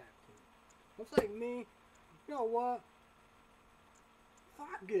 Exactly. It's like me, you know what?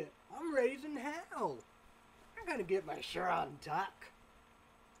 Fuck it. I'm raising hell. I gotta get my shirt on tuck.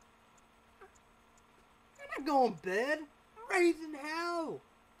 I'm not going to bed. I'm raising hell.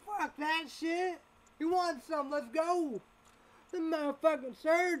 Fuck that shit. You want some? Let's go. The motherfucking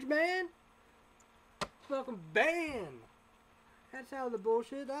surge, man. Fucking band. That's how the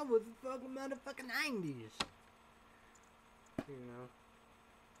bullshit. That was the fucking motherfucking 90s. You know.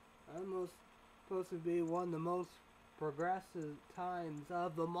 Almost supposed to be one of the most progressive times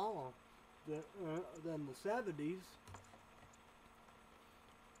of them all. Than the 70s.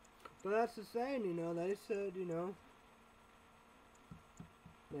 But that's the saying, you know, they said, you know,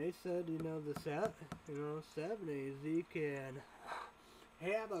 the 70s, you can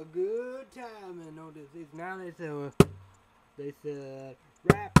have a good time in no disease. Now they said,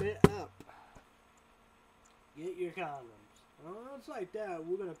 wrap it up. Get your condoms. Well, it's like that.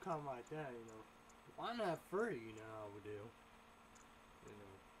 We're gonna come like that, you know. Why not free, you know how we do. You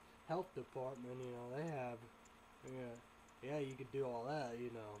know, health department, you know, they have, yeah, you could do all that,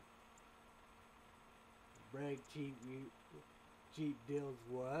 you know. Break cheap deals,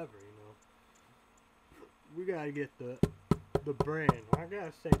 whatever, you know. We gotta get the the brand. I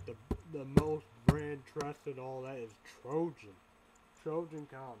gotta say the most brand trusted all that is Trojan. Trojan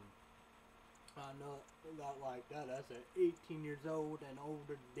Common. I know not like that. That's an 18 years old and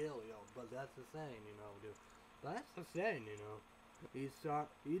older dealio, but that's the saying, you know, dude. But that's the saying, you know.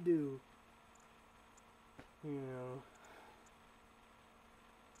 You do, you know,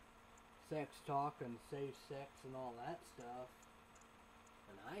 sex talk and safe sex and all that stuff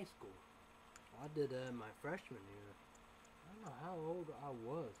in high school. I did that in my freshman year. I don't know how old I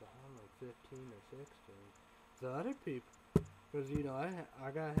was. I don't know, 15 or 16. The other people, because, you know,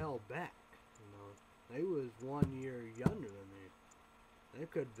 I got held back, you know. They was 1 year younger than me. They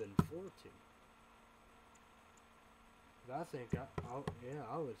could have been 14. I think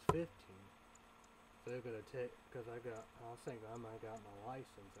I was 15. So they're gonna take, because I was thinking I might got my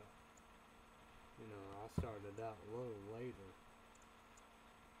license. You know, I started out a little later.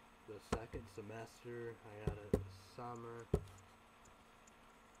 The second semester, I got it summer.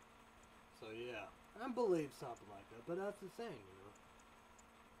 So yeah, I believe something like that, but that's the thing, you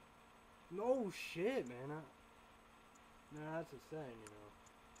know. No shit, man. No, that's the thing, you know.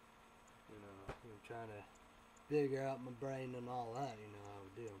 I'm trying to figure out my brain and all that, you know how I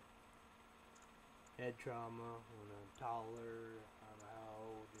do. Head trauma when I'm taller, I don't know how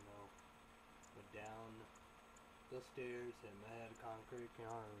old, you know. Went down the stairs, hit my head concrete, can't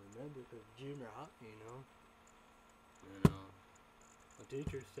remember because junior high, you know. My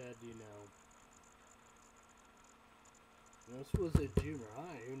teacher said, you know, this was a junior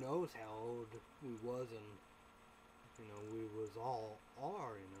high, who knows how old we was and, you know, we was all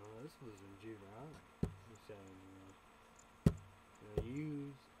are, you know, this was in junior high. He's saying, you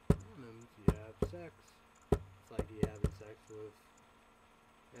use condoms, you have sex. It's like you having sex with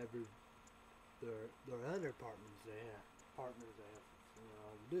their other partners they have, you know,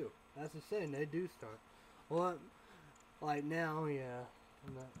 do. That's the saying, they do start. Well, like now, yeah, I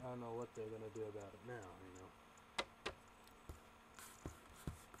don't know what they're gonna do about it now, you know.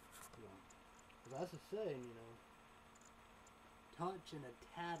 That's the saying, you know. Touch and a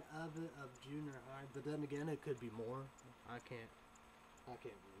tad of it of junior high, but then again, it could be more. I can't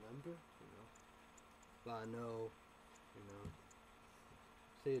remember, you know. But I know, you know,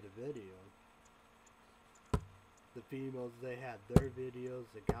 see the video. The females, they had their videos.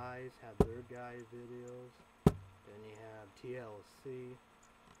 The guys had their guy videos. Then you have TLC.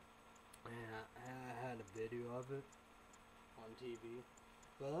 And I had a video of it on TV.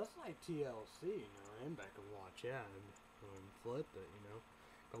 But that's like TLC, you know. Anybody can watch that and flip it, you know.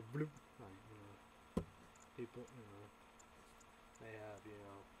 Go bloop, like, you know. People, you know, they have, you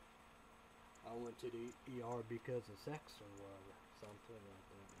know, I went to the ER because of sex or whatever, something like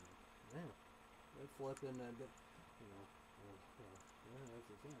that, you know. Yeah, they're flipping that, you know, yeah, that's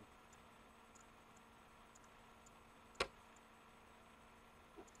the thing.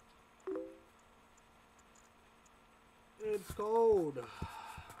 It's cold.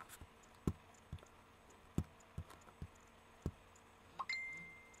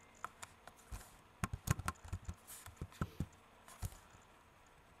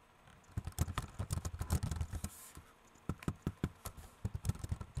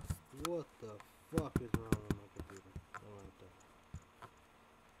 What the fuck is wrong with my computer? I don't like that.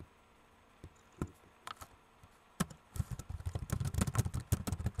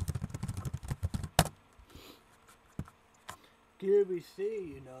 QVC,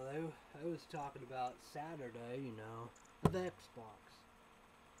 you know, they was talking about Saturday, you know, of Xbox.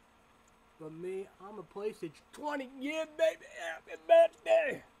 But me, I'm a PlayStation 20, yeah, baby, happy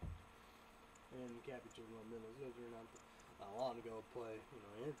birthday! And Captain 1 minute, I want to go play, you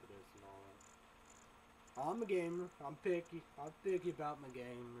know, Infamous and all that. I'm a gamer. I'm picky about my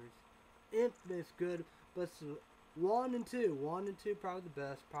gamers. Infamous good, but 1 and 2. 1 and 2 probably the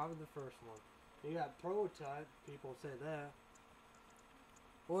best. Probably the first one. You got Prototype. People say that.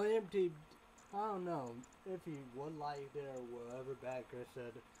 Well, empty. I don't know if you would like it or whatever. Bad Chris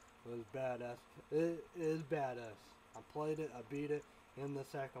said it was badass. It is badass. I played it. I beat it in the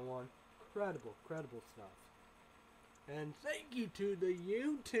second one. Credible stuff. And thank you to the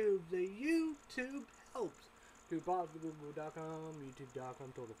YouTube. The YouTube helps. To BobTheGoogle.com,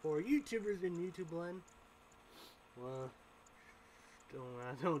 YouTube.com, total 4 YouTubers in YouTube land. Well,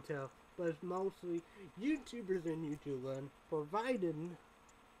 I don't tell, but it's mostly YouTubers in YouTube land provided me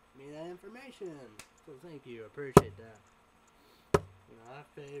that information. So thank you, I appreciate that. You know, I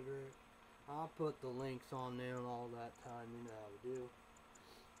favor. I'll put the links on there and all that time. You know how to do.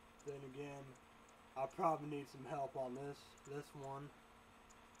 Then again, I probably need some help on this one.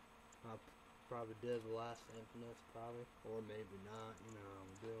 I probably did the last Infamous, probably, or maybe not, you know how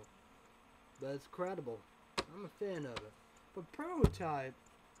we do. But it's credible. I'm a fan of it. But Prototype,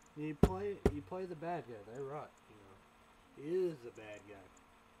 you play the bad guy. They're right. You know, he is the bad guy.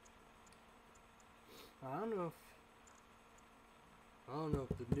 I don't know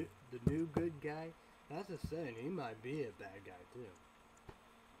if the new good guy. That's a saying. He might be a bad guy too.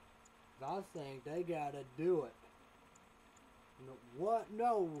 I think they gotta do it. No, what?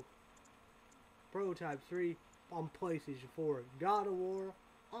 No. Prototype 3 on PlayStation 4. God of War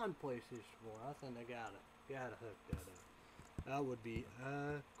on PlayStation 4. I think they gotta hook that up. That would be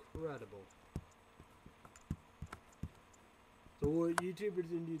incredible. So what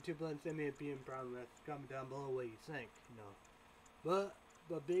YouTubers and YouTube land, send me a PM problem. Comment down below what you think. You know, but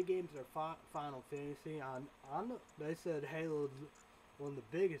big games are Final Fantasy. They said Halo's one of the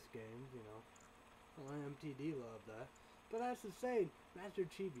biggest games. You know, well, MTD loved that. But that's the same. Master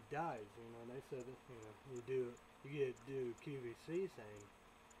Chibi dies. You know, they said you get to do QVC saying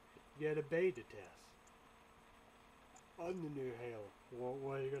you get a beta test on the new Halo. Well,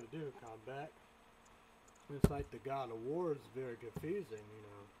 what are you gonna do? Combat? It's like the God of War is very confusing, you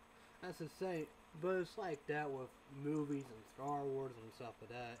know. That's the same, but it's like that with movies and Star Wars and stuff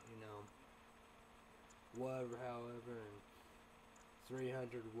like that, you know. Whatever, however, and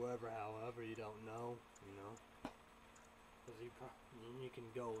 300, whatever, however, you don't know, you know. Because you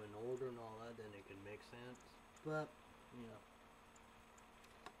can go in order and all that, then it can make sense. But, you know.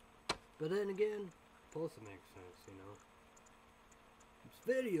 But then again, supposed to make sense, you know. It's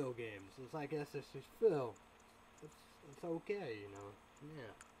video games. It's like SSH Phil. It's okay, you know.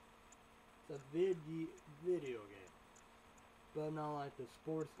 Yeah. It's a video game. But not like the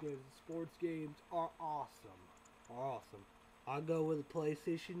sports games. The sports games are awesome. I'll go with the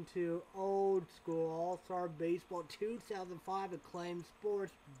PlayStation 2 old school All-Star Baseball 2005 acclaimed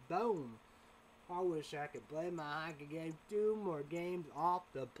sports. Boom. I wish I could play my hockey game. 2 more games off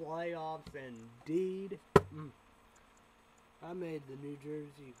the playoffs indeed. I made the New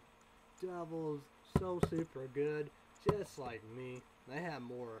Jersey Devils so super good, just like me. They have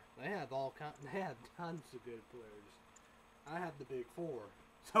tons of good players. I have the Big Four,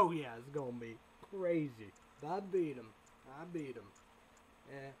 so yeah, it's gonna be crazy. But I beat them.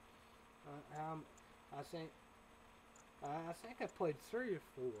 Yeah, I think I played 3 or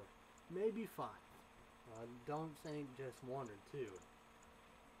 4, maybe 5. I don't think just 1 or 2.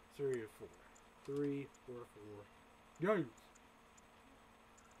 3 or 4. 3 or 4 games.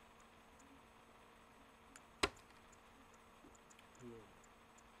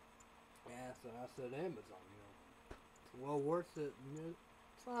 Yeah, so I said Amazon, you know. It's well worth it.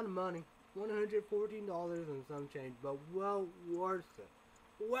 It's a lot of money. $114 and some change, but well worth it.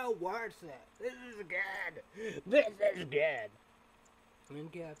 Well worth it. This is good. This is good.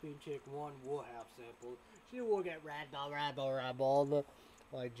 And Caffeine Chick 1 will have samples. She will get Radball,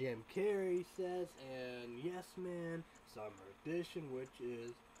 like Jim Carrey says, and Yes Man Summer Edition, which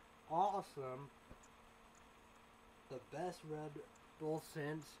is awesome. The best Red Bull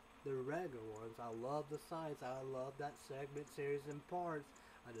since the regular ones. I love the size. I love that segment, series, and parts.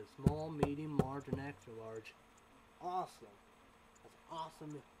 I did small, medium, large, and extra large. Awesome. That's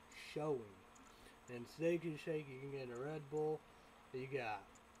awesome showing. And Steak and Shake, you can get a Red Bull. You got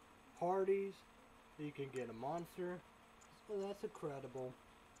Hardee's. You can get a Monster. So that's incredible.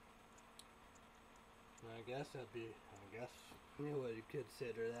 I guess you know what you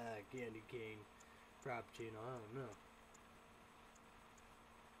consider that a candy cane frappuccino. I don't know.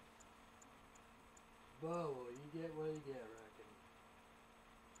 But you get what you get, I reckon.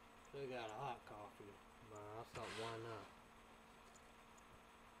 They got a hot coffee. But I thought, why not?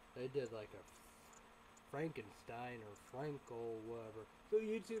 They did like a Frankenstein or Franco or whatever. So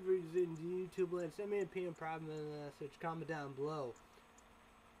YouTubers in YouTube land, send me a PM problem message, comment down below.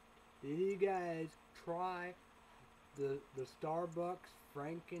 Did you guys try the Starbucks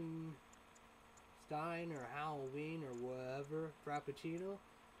Frankenstein or Halloween or whatever Frappuccino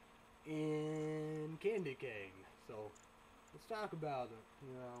in candy cane? So let's talk about it.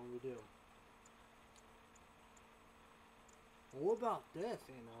 You know, we do. Well, what about this?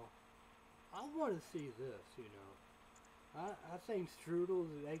 You know, I want to see this. You know, I think strudels,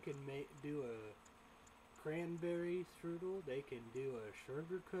 they can do a cranberry strudel. They can do a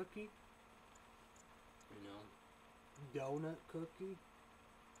sugar cookie. You know, donut cookie.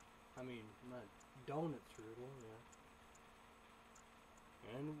 I mean, not donut strudel. Yeah.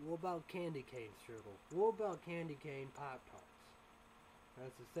 And what about candy cane strudel? What about candy cane Pop Tarts?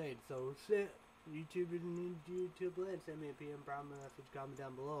 That's the thing. So YouTubers and YouTube land, send me a PM problem message, comment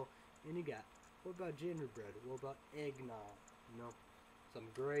down below. And you got, what about gingerbread? What about eggnog? You know, some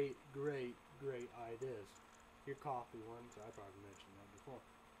great ideas. Your coffee ones, I probably mentioned that before.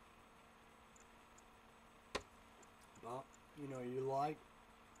 Well, you know, you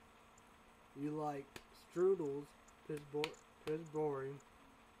like strudels, Pillsbury,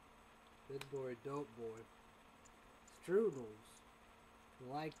 dope boy, strudels.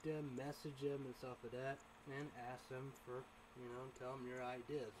 Like them, message them and stuff like that, and ask them for, you know, tell them your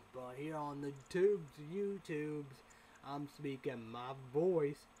ideas. But here on the YouTubes, I'm speaking my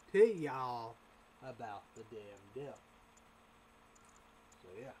voice to y'all about the damn deal. So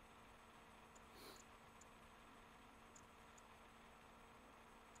yeah.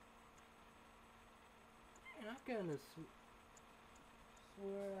 And I kinda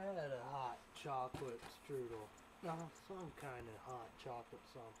swear I had a hot chocolate strudel. No, some kind of hot chocolate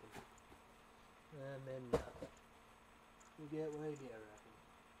something. And then you get what you get, I reckon.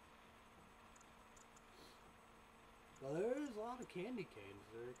 Well, there is a lot of candy canes.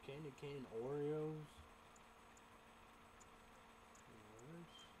 There are candy cane Oreos.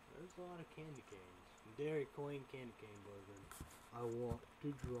 There's a lot of candy canes. Dairy Queen candy cane blizzard. I want to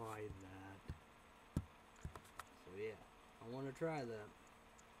try that. So yeah, I want to try that.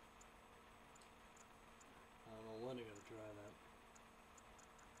 I don't know when I'm gonna try that.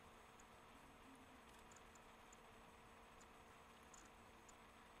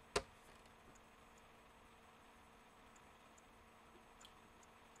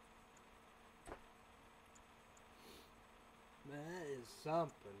 That is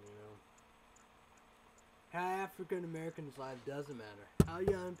something, you know. How African Americans' life doesn't matter. How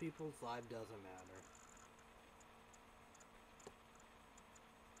young people's life doesn't matter.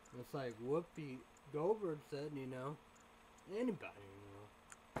 It's like Whoopi Goldberg said, you know, anybody, you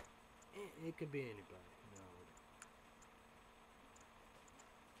know. It could be anybody,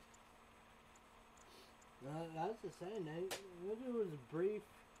 you know. That's the same. It was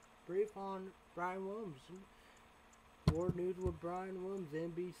brief on Brian Williams. War News with Brian Williams,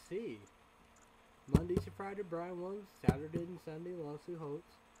 NBC. Monday to Friday, Brian Williams. Saturday and Sunday, Leslie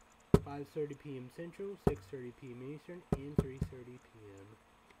Holtz. 5:30 p.m. Central, 6:30 p.m. Eastern, and 3:30 p.m.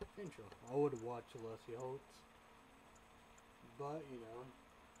 Central. I would watch Leslie Holtz, but you know,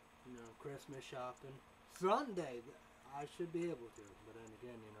 Christmas shopping Sunday. I should be able to, but then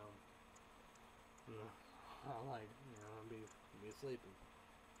again, you know, I like, you know, I'll be sleeping.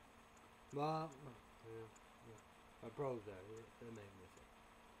 But my pros there, they make me sick.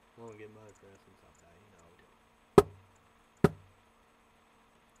 I want to get mud stress and stuff like that, you know.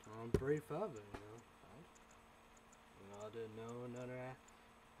 I'm brief of it, you know. I didn't know another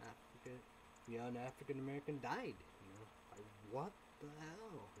young African American died, you know. Like, what the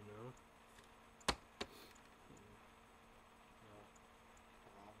hell, you know?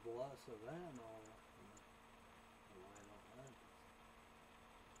 God bless of that and all that, you know.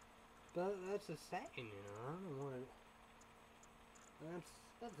 But that's a saying, you know. I don't want to.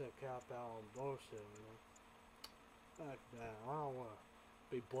 That's a cop out on bullshit, you know. Fuck that. I don't want to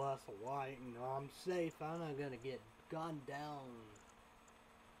be blessed or white, you know. I'm safe. I'm not gonna get gunned down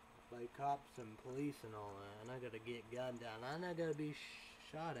by cops and police and all that. I'm not gonna get gunned down. I'm not gonna be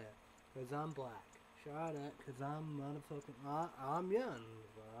shot at because I'm black. Shot at because I'm motherfucking. I'm young,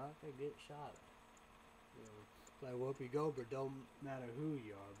 but I could get shot at. You know, like Whoopi Goldberg, don't matter who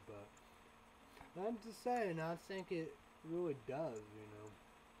you are, but I'm just saying, I think it really does, you know,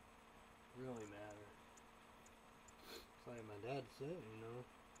 really matter. It's like my dad said, you know.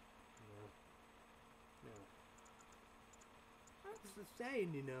 That's the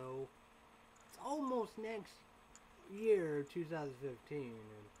saying, you know. It's almost next year, 2015,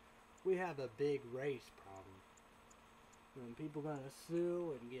 and we have a big race problem. And people gonna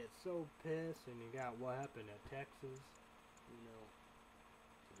sue and get so pissed, and you got what happened at Texas, you know,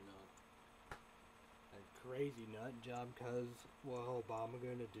 a crazy nut job, cause what Obama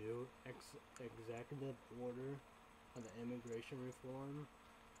gonna do, executive order of the immigration reform,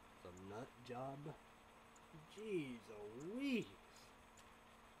 it's a nut job. Jeez Louise.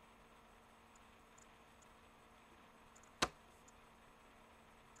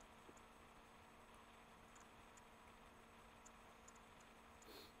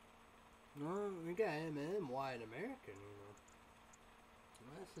 No, we got Eminem, White American, you know.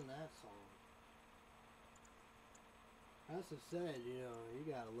 Listen to that song. That's the said, you know, you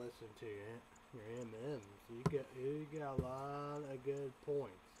gotta listen to your Eminems. You got a lot of good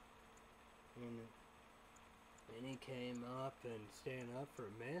points. And he came up and stand up for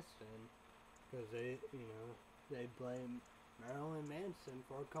Manson because they blame Marilyn Manson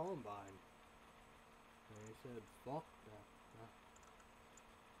for Columbine. And he said, fuck that.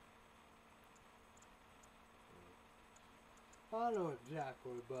 I don't know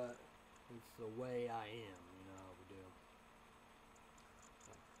exactly, but it's the way I am, you know how we do.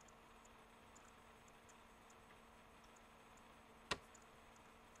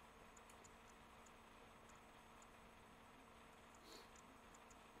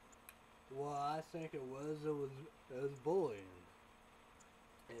 Well, I think it was bullying. It was bullying.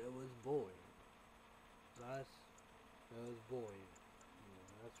 It was bullying. You know,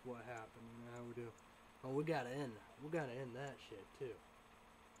 that's what happened. You know how we do. Oh, we gotta end that shit too.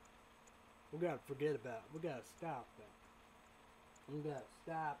 We gotta we gotta stop that. We gotta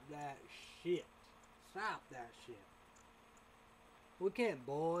stop that shit. Stop that shit. We can't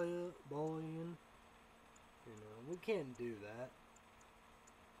bullying. You know, we can't do that.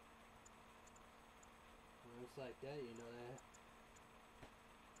 When it's like that, you know, that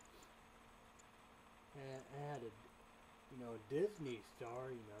had a, you know, Disney star,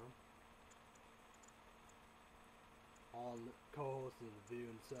 you know, all co-hosting the View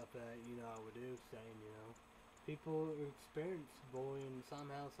and stuff that, you know, I would do, saying, you know, people experience bullying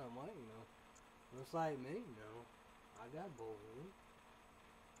somehow, some way, you know. Just like me, you know, I got bullied.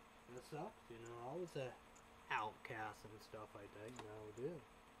 It sucks, you know, I was a outcast and stuff like that, you know, I would do.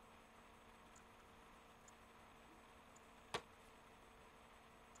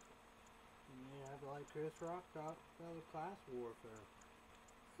 Yeah, like Chris Rock got the class warfare.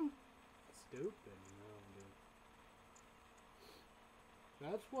 Stupid, you know, dude.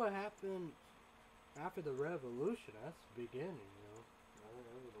 That's what happened after the revolution. That's the beginning, you know. There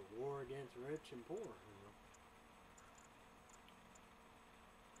was a war against rich and poor, you know.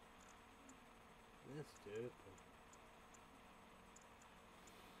 That's stupid.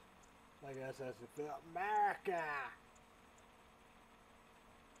 I guess that's the film. America!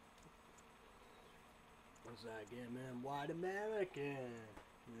 What's that again, man? White American.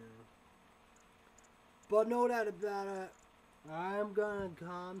 Yeah. But no doubt about it, I'm gonna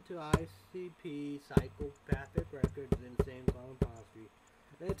come to ICP, Psychopathic Records, Insane Clown Posse.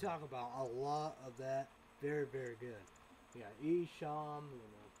 They talk about a lot of that. Very, very good. Yeah, Esham,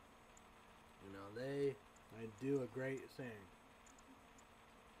 you know, they do a great thing.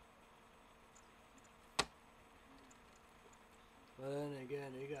 But then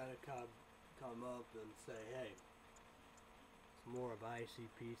again, you gotta come up and say, hey, it's more of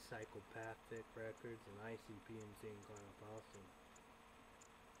ICP, Psychopathic Records, and ICP, Insane Clown Posse.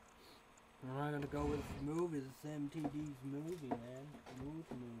 I'm not gonna go with the movie. It's MTD's movie, man.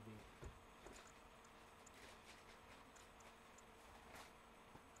 Movie.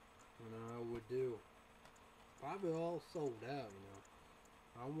 You know, I would do. Probably all sold out, you know.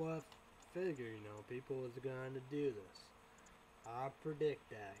 I would figure, you know, people was going to do this. I predict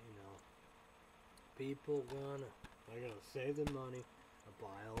that, you know. People they're gonna save their money and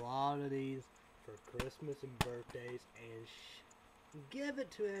buy a lot of these for Christmas and birthdays and give it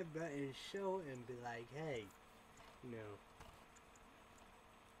to everybody and show it and be like, hey, you know,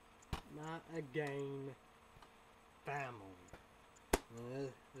 not a gang, family.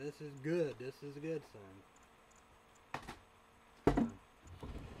 This is good. This is good, son.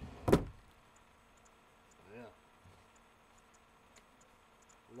 Yeah.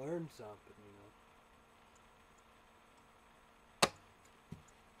 Learn something, you know.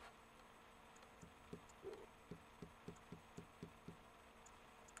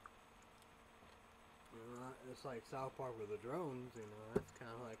 It's like South Park with the drones, you know, that's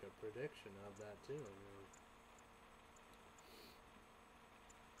kind of like a prediction of that too, you know.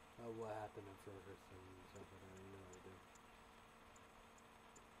 Of what happened in Ferguson and stuff like that, you know what I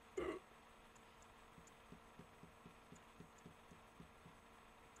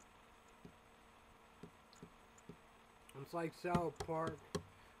do. It's like South Park,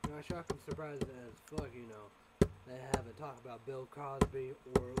 you know, I'm shocking surprised as fuck, you know, they haven't talked about Bill Cosby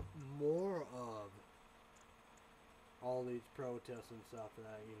or more of all these protests and stuff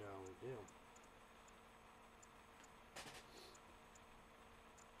that, you know, we do.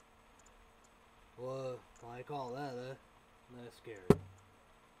 Well, like all that, that's scary.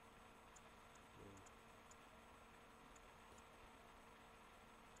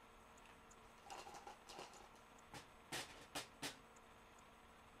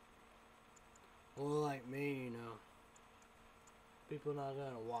 Well, like me, you know, people not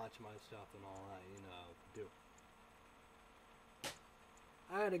gonna watch my stuff and all that, you know, do.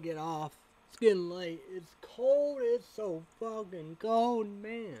 I gotta get off. It's getting late. It's cold. It's so fucking cold,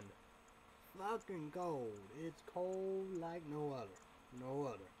 man. Fucking cold. It's cold like no other. No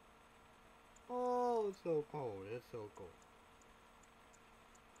other. Oh, it's so cold. It's so cold.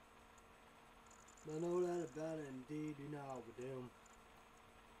 But no doubt about it, indeed, you know how we do.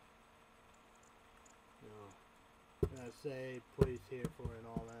 You know, I say police here for and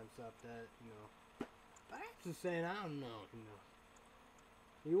all that stuff that, you know. But that's the saying, I don't know, you know.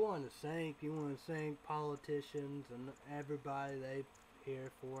 You want to sink politicians and everybody they here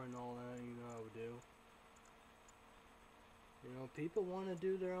for and all that, you know how we do. You know, people want to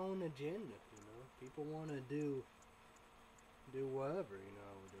do their own agenda. You know, people want to do whatever. You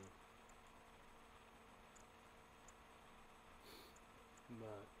know,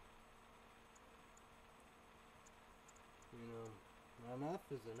 but you know, enough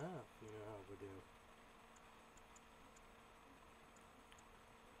is enough. You know how we do.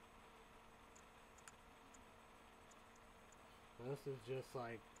 This is just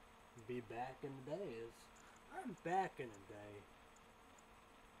like be back in the days. I'm back in the day.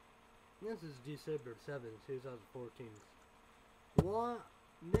 This is December 7th, 2014. What?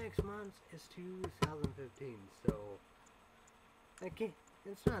 Next month is 2015, so I can't.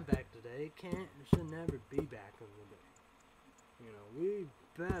 It's not back today. It can't. It should never be back in the day. You know, we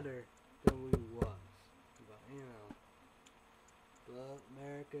better than we was. But you know, but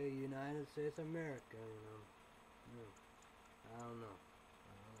America, United States of America. You know, I don't know.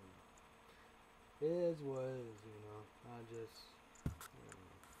 It is what it is. You know, I just.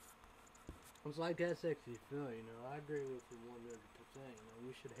 It's like that sexy Phil, you know, I agree with you 100%, you know,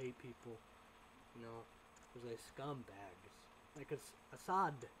 we should hate people, you know, because they scumbags, like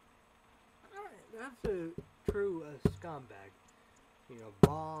Assad, that's a true scumbag, you know,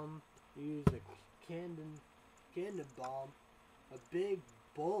 bomb, use a cannon bomb, a big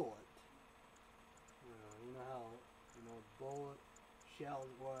bullet, you know how, you know, bullet, shells,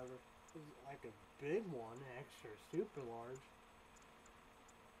 whatever, is like a big one, extra, super large,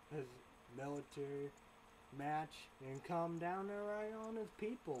 because military match and come down there right on his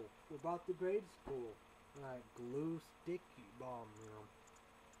people about the grade school, like glue sticky bomb, you know,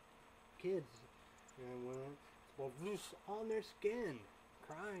 kids, and when just on their skin,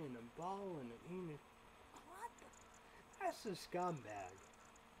 crying and bawling and eating. What the? That's a scumbag.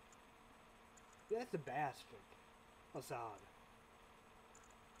 That's a bastard. Assad.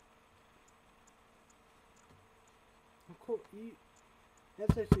 Of course,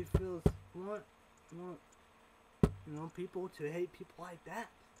 that actually feels want you know, people to hate people like that.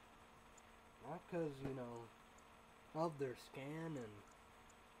 Not because, you know, of their skin and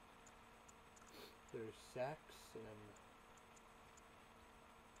their sex and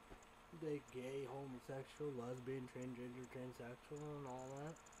they gay, homosexual, lesbian, transgender, transsexual and all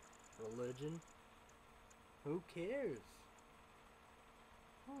that. Religion. Who cares?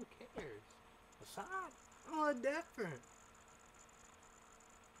 Who cares? Assad? Oh, different.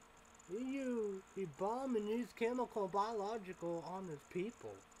 He bomb and use chemical, biological on his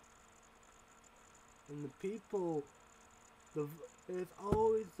people. And the people, it's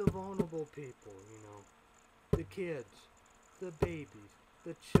always the vulnerable people, you know. The kids, the babies,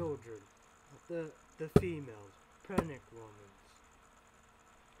 the children, the females, pregnant women,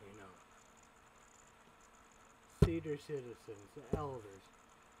 you know. Senior citizens, the elders,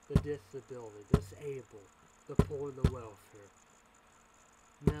 the disability, disabled, the poor, the welfare.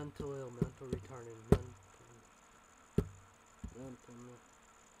 Mental ill, mental retarded, mental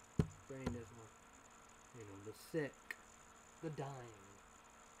brain isn't, you know, the sick, the dying,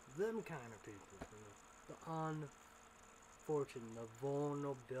 them kind of people, you know, the unfortunate, the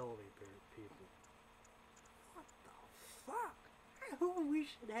vulnerability people. What the fuck? Who we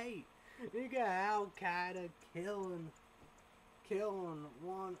should hate? You got Al Qaeda killing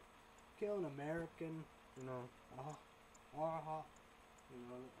American, you know, you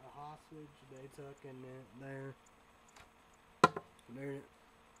know, a hostage they took in there.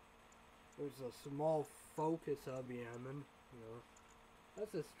 There's a small focus of Yemen, you know.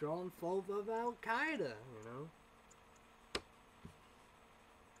 That's a strong foe of Al Qaeda, you know.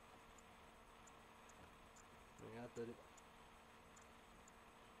 We got the.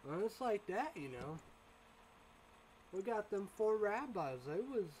 Well, it's like that, you know. We got them 4 rabbis.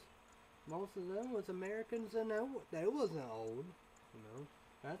 Most of them was Americans, and they wasn't old. You know,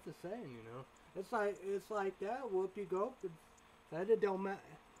 that's the saying. You know, it's like that. Whoop you go, that it don't matter.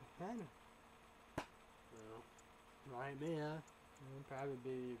 You know, like me, probably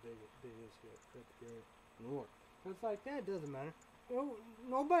be biggest north. It's like that. It doesn't matter.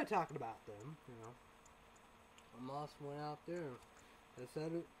 Nobody talking about them. You know, Hamas went out there. They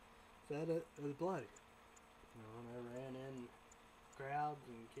said it was bloody. You know, they ran in crowds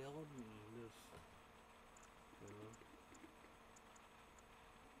and killed and just, you know.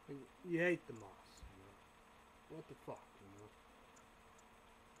 You hate the Moss, you know. What the fuck, you know?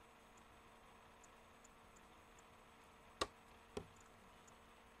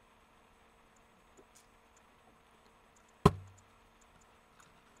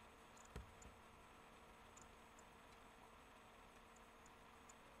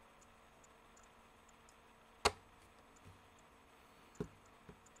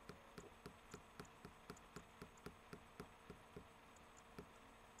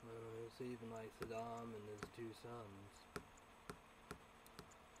 like Saddam and his two sons.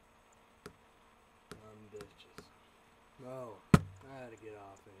 Bitches. Oh, I had to get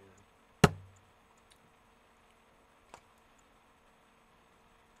off of here.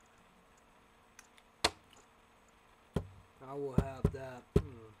 I will have that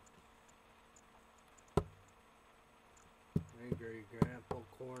Angry Grandpa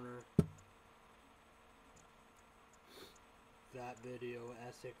Corner. That video,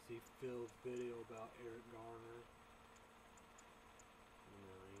 S60 Phil's video about Eric Garner. You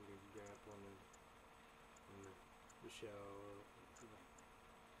know, Angry Grandpa and the show.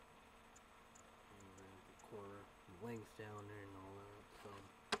 Grandpa Corner. Links down there and all that. So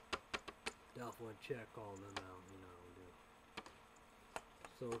definitely check all them out, you know.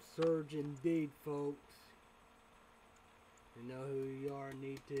 So surge indeed, folks. You know who you are.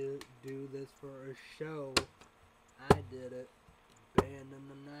 Need to do this for a show. I did it. Banned in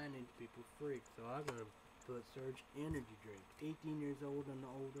the 90s, people freak. So I'm gonna put Surge energy drink. 18 years old and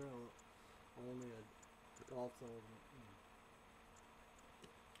older. Only adults over.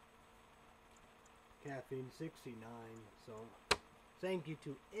 Caffeine 69. So thank you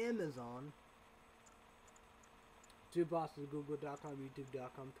to Amazon. Two bosses, Google.com,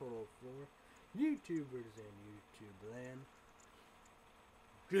 YouTube.com, total of 4 YouTubers in YouTube land.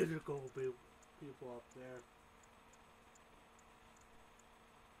 Physical people up there.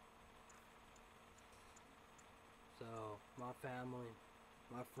 So, my family,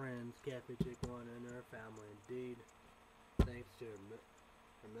 my friends, Cafe Chick One and her family, indeed. Thanks to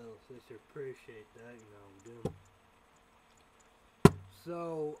her middle sister, appreciate that, you know, do.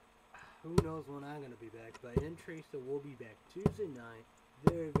 So, who knows when I'm going to be back, but Teresa will be back Tuesday night.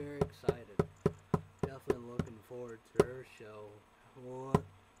 Very, very excited. Definitely looking forward to her show. What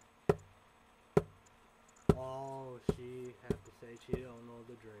all she have to say, she don't know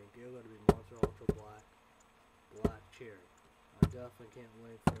the drink. It's going to be Monster Ultra Black Cherry. I definitely can't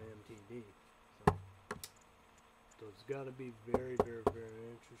wait for MTD. So it's got to be very, very, very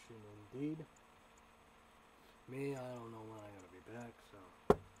interesting indeed. Me, I don't know when I'm going to be back, so.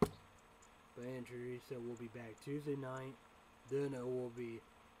 But Aunt Teresa will be back Tuesday night. Then it will be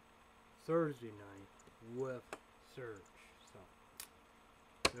Thursday night with Surge.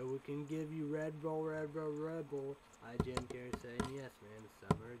 So we can give you Red Bull. I Jim Carrey saying yes, man. The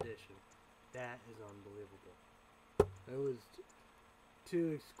summer edition. That is unbelievable. It was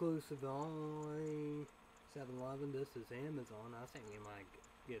too exclusive. Only 7-Eleven. This is Amazon. I think you might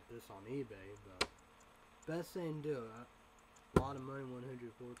get this on eBay, but best thing to do. A lot of money, $114 and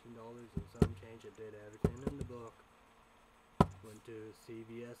some change. I did everything in the book. Went to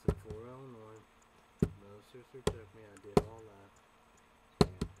CVS in Fort Illinois. My sister took me. I did all that.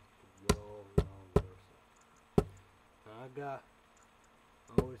 Well worth it. I got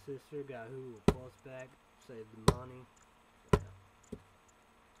my older sister got Hulu Plus back. Saved the money. Yeah.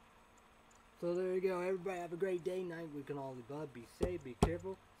 So there you go. Everybody have a great day, night. We can all above. Be safe. Be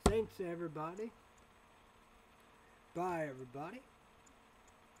careful. Thanks everybody. Bye, everybody.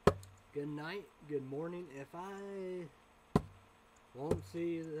 Good night, good morning. If I won't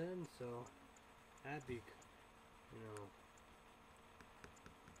see you then, so happy,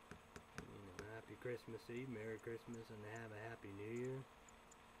 happy Christmas Eve, Merry Christmas, and have a Happy New Year. And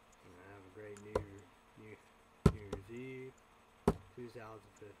have a great New Year's Eve,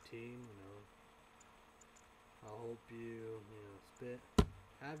 2015. I hope you,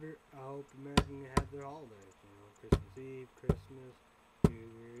 I hope Americans have their holidays. Christmas Eve, Christmas, New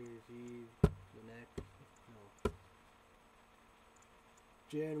Year's Eve, the next,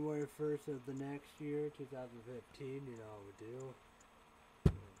 January 1st of the next year, 2015, how we do.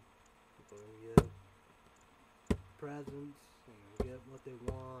 People get presents, get what they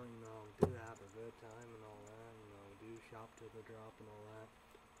want, we do have a good time and all that, we do shop to the drop and all that.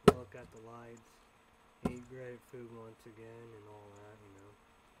 Look at the lights, eat great food once again and all that,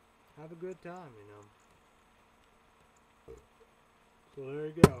 Have a good time, So there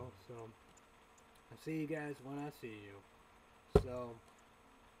you go. So I see you guys when I see you. So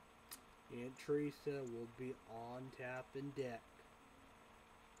Aunt Teresa will be on tap and deck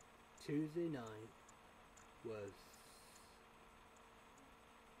Tuesday night. Was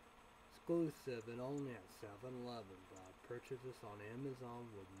exclusive and only at 7-Eleven. But purchase this on Amazon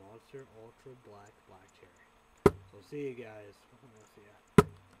with Monster Ultra Black Cherry. So see you guys. See ya.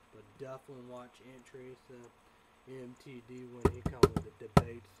 But definitely watch Aunt Teresa MTD when he comes with the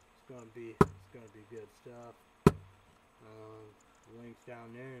debates. It's gonna be good stuff. Links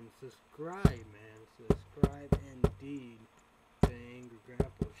down there, and subscribe, man. Subscribe indeed to Angry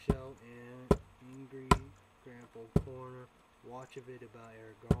Grandpa Show and Angry Grandpa Corner. Watch a video about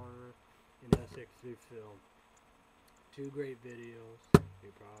Eric Garner. in Essex through film. 2 great videos.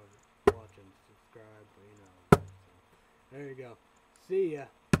 You're probably watching, subscribe, but you know. So, there you go. See ya.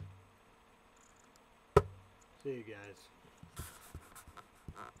 See you guys.